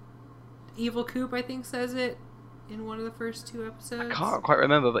in Evil Coop? I think says it in one of the first 2 episodes. I can't quite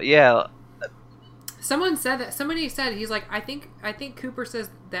remember, but yeah. Someone said that. Somebody said he's like, I think Cooper says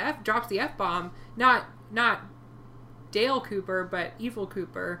drops the F bomb, not Dale Cooper, but Evil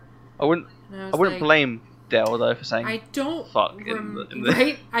Cooper. I wouldn't blame Dale though for saying I don't fuck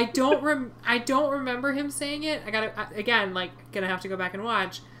right. I don't remember him saying it. I gonna have to go back and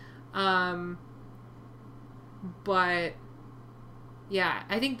watch. But yeah,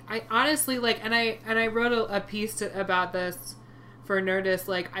 I honestly like, and I wrote a piece about this for Nerdist.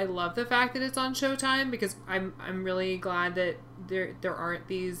 Like, I love the fact that it's on Showtime because I'm really glad that there aren't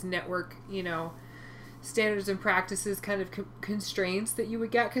these network, standards and practices kind of constraints that you would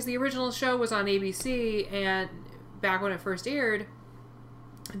get, because the original show was on ABC, and back when it first aired,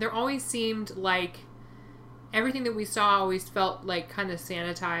 there always seemed like everything that we saw always felt like kind of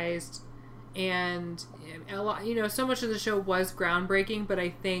sanitized, and a lot, so much of the show was groundbreaking, but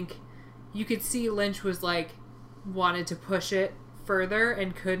I think you could see Lynch was like wanted to push it further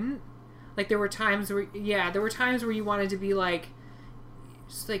and couldn't. Like, there were times where you wanted to be like,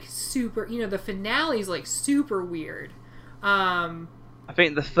 just like super, the finale's like super weird. I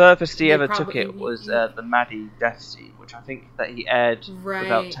think the furthest he ever took it was the Maddie death scene, which I think that he aired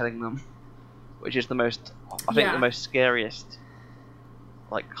without telling them, which is the most scariest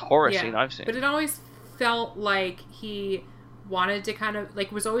like horror scene I've seen. But it always felt like he wanted to kind of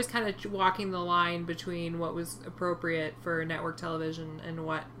like was always kind of walking the line between what was appropriate for network television and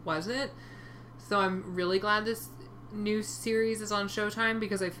what wasn't. So I'm really glad this new series is on Showtime,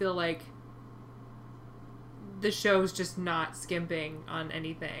 because I feel like the show's just not skimping on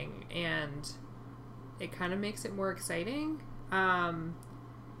anything, and it kind of makes it more exciting, and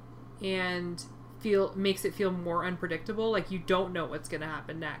makes it feel more unpredictable. Like, you don't know what's going to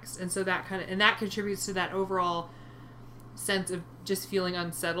happen next, and so that contributes to that overall sense of just feeling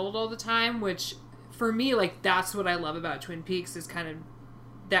unsettled all the time, which for me, like, that's what I love about Twin Peaks, is kind of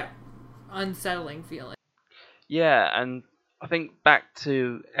that unsettling feeling. Yeah, and I think back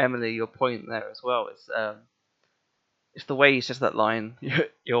to Emily, your point there as well. It's the way he says that line.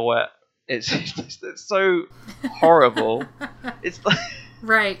 You're wet. It's so horrible. It's like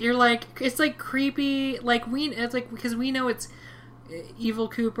right. You're like, it's like creepy. Like it's like, because we know it's evil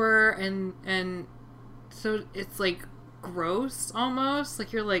Cooper, and so it's like gross almost.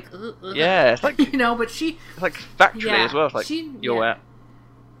 Like, you're like, ugh. Yeah, it's like but it's like factually as well. It's like you're wet.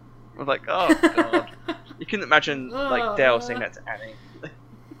 I was like, oh god. You couldn't imagine like Dale saying that to Annie.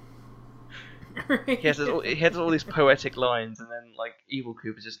 Right. He has all these poetic lines, and then like evil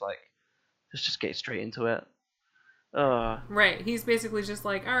Cooper's just like, let's just get straight into it. Right. He's basically just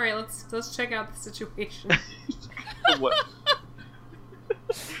like, all right, let's check out the situation. What?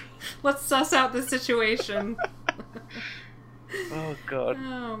 Let's suss out the situation. Oh god.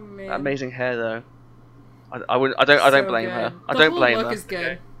 Oh man. That amazing hair though. I don't blame her. I don't blame her. The whole look is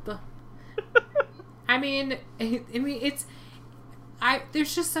good. I mean, it's.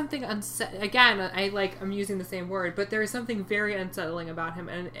 There's just something again, I'm using the same word, but there is something very unsettling about him,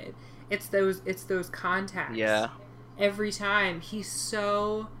 and it's those contacts. Yeah. Every time he's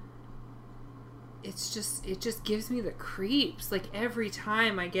so. It just gives me the creeps. Like, every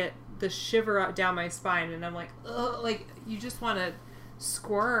time I get the shiver out down my spine, and I'm like, ugh, like, you just want to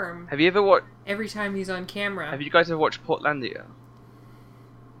squirm. Have you ever watched? Every time he's on camera. Have you guys ever watched Portlandia?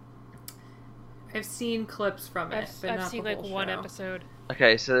 I've seen clips from it, but I've not seen the like whole one show. episode.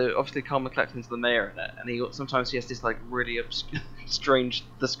 Okay, so obviously Carl McClellan's the mayor in it, and sometimes he has this like really strange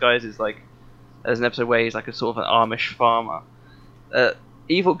disguises. Like, there's an episode where he's like a sort of an Amish farmer.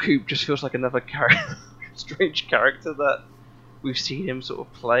 Evil Coop just feels like another strange character that we've seen him sort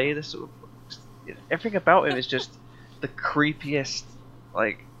of play. This sort of everything about him is just the creepiest.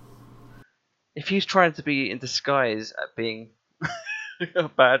 Like, if he's trying to be in disguise at being a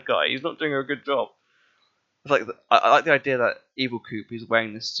bad guy, he's not doing a good job. It's like I like the idea that Evil Coop is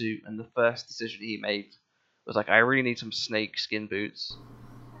wearing this suit, and the first decision he made was like, I really need some snake skin boots.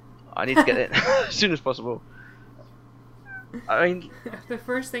 I need to get it as soon as possible. I mean, the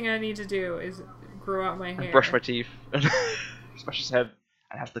first thing I need to do is grow out my hair, and brush my teeth, and smash his head,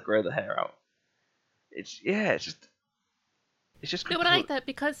 and have to grow the hair out. It's just. No, but I like that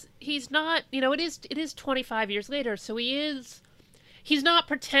because he's not. It is 25 years later, so he's not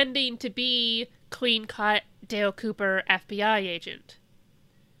pretending to be clean cut Dale Cooper FBI agent.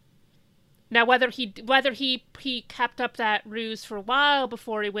 Now, whether he kept up that ruse for a while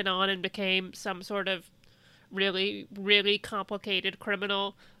before he went on and became some sort of really, really complicated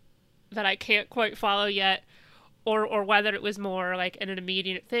criminal that I can't quite follow yet, or whether it was more like an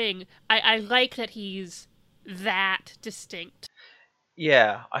immediate thing, I like that he's that distinct.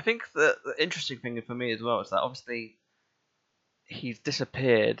 Yeah, I think the interesting thing for me as well is that obviously he's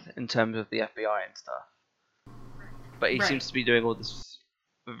disappeared in terms of the FBI and stuff, but he seems to be doing all this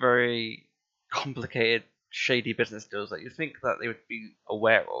very complicated, shady business deals that you'd think that they would be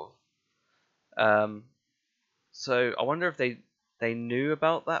aware of. So I wonder if they knew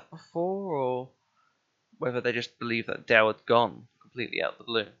about that before, or whether they just believed that Dale had gone completely out of the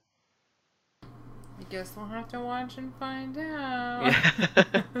blue. I guess we'll have to watch and find out.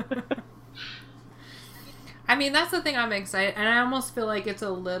 Yeah. I mean, that's the thing I'm excited, and I almost feel like it was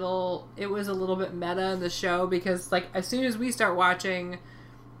a little bit meta in the show, because like as soon as we start watching,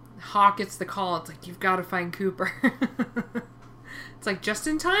 Hawk gets the call. It's like, you've got to find Cooper. It's like, just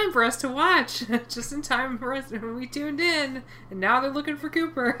in time for us to watch. Just in time for us when we tuned in, and now they're looking for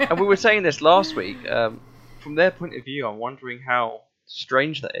Cooper. And we were saying this last week. From their point of view, I'm wondering how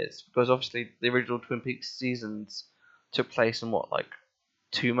strange that is, because obviously the original Twin Peaks seasons took place in what, like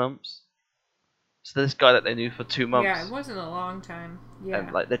 2 months? So this guy that they knew for 2 months. Yeah, it wasn't a long time. Yeah.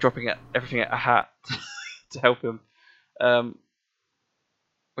 And like they're dropping everything at a hat to help him.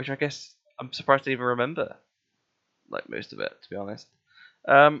 Which I guess I'm surprised to even remember, like most of it, to be honest.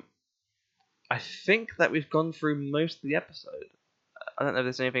 I think that we've gone through most of the episode. I don't know if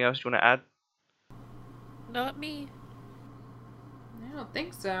there's anything else you want to add. Not me. I don't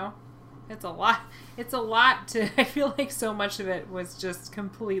think so. It's a lot. It's a lot to. I feel like so much of it was just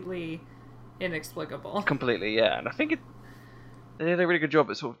completely inexplicable. Completely, yeah. And I think they did a really good job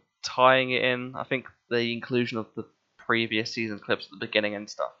at sort of tying it in. I think the inclusion of the previous season clips at the beginning and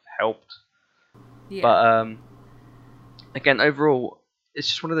stuff helped. Yeah. But again, overall, it's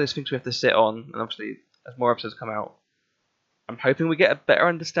just one of those things we have to sit on, and obviously, as more episodes come out, I'm hoping we get a better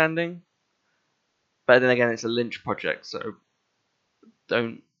understanding. But then again, it's a Lynch project, so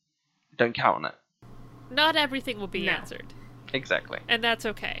don't count on it. Not everything will be No. answered, Exactly. and that's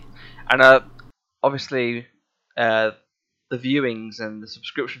okay. And obviously, the viewings and the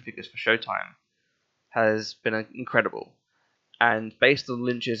subscription figures for Showtime has been incredible. And based on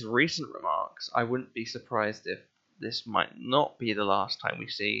Lynch's recent remarks, I wouldn't be surprised if this might not be the last time we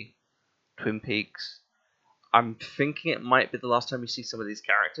see Twin Peaks. I'm thinking it might be the last time we see some of these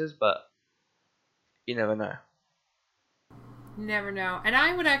characters, but you never know. Never know. And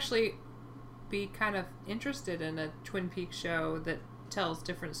I would actually be kind of interested in a Twin Peaks show that tells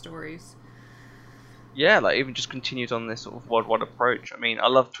different stories. Yeah, like even just continues on this sort of worldwide approach. I mean, I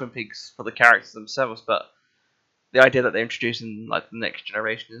love Twin Peaks for the characters themselves, but the idea that they introduce in like the next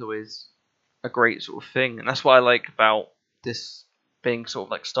generation is always a great sort of thing, and that's what I like about this being sort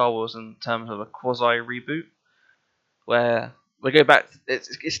of like Star Wars in terms of a quasi reboot, where we go back.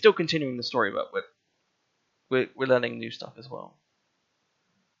 It's still continuing the story, but we're learning new stuff as well.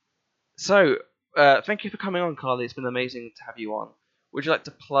 So, thank you for coming on, Carly. It's been amazing to have you on. Would you like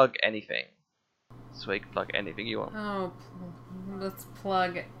to plug anything? So you can plug anything you want. Oh, let's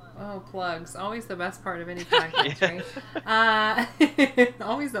plug. Oh, plugs. Always the best part of any podcast, right?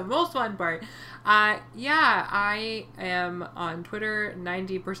 Always the most fun part. Yeah, I am on Twitter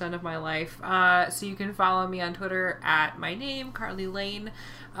 90% of my life. So you can follow me on Twitter at my name, Carly Lane.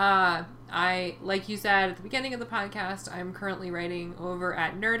 I, like you said at the beginning of the podcast, I'm currently writing over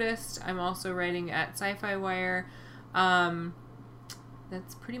at Nerdist. I'm also writing at SyfyWire.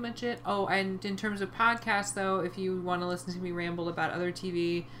 That's pretty much it. Oh, and in terms of podcasts, though, if you want to listen to me ramble about other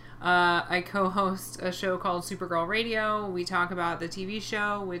TV, I co-host a show called Supergirl Radio. We talk about the TV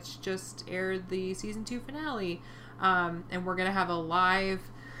show, which just aired the season 2 finale. And we're going to have a live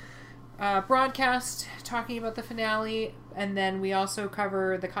broadcast talking about the finale. And then we also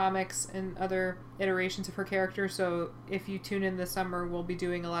cover the comics and other iterations of her character. So if you tune in this summer, we'll be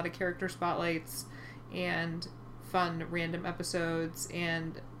doing a lot of character spotlights and fun random episodes,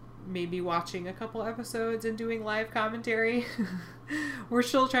 and maybe watching a couple episodes and doing live commentary. We're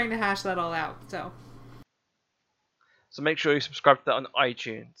still trying to hash that all out. So make sure you subscribe to that on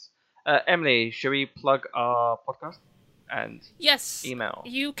iTunes. Emily, shall we plug our podcast and Yes. email?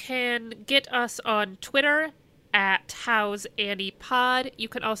 You can get us on Twitter at howsannipod. You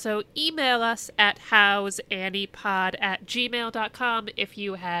can also email us at howsannipod@gmail.com if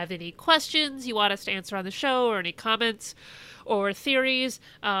you have any questions you want us to answer on the show, or any comments or theories.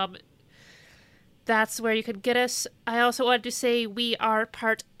 That's where you can get us. I also wanted to say we are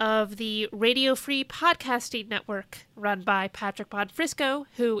part of the Radio Free Podcasting Network, run by Patrick Bonfrisco,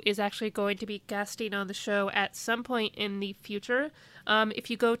 who is actually going to be guesting on the show at some point in the future. If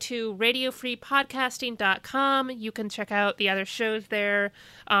you go to radiofreepodcasting.com, you can check out the other shows there.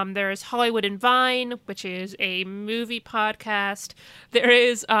 There's Hollywood and Vine, which is a movie podcast. There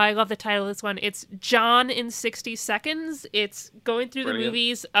is, I love the title of this one, it's John in 60 Seconds. It's going through Brilliant. the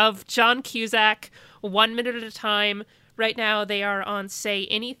movies of John Cusack, 1 minute at a time. Right now they are on Say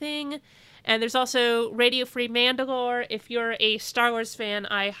Anything. And there's also Radio Free Mandalore. If you're a Star Wars fan,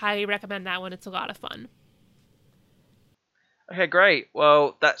 I highly recommend that one. It's a lot of fun. Okay, great.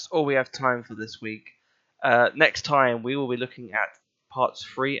 Well, that's all we have time for this week. Next time, we will be looking at parts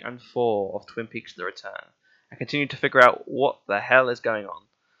 3 and 4 of Twin Peaks: The Return, and continue to figure out what the hell is going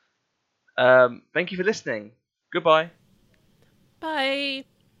on. Thank you for listening. Goodbye. Bye.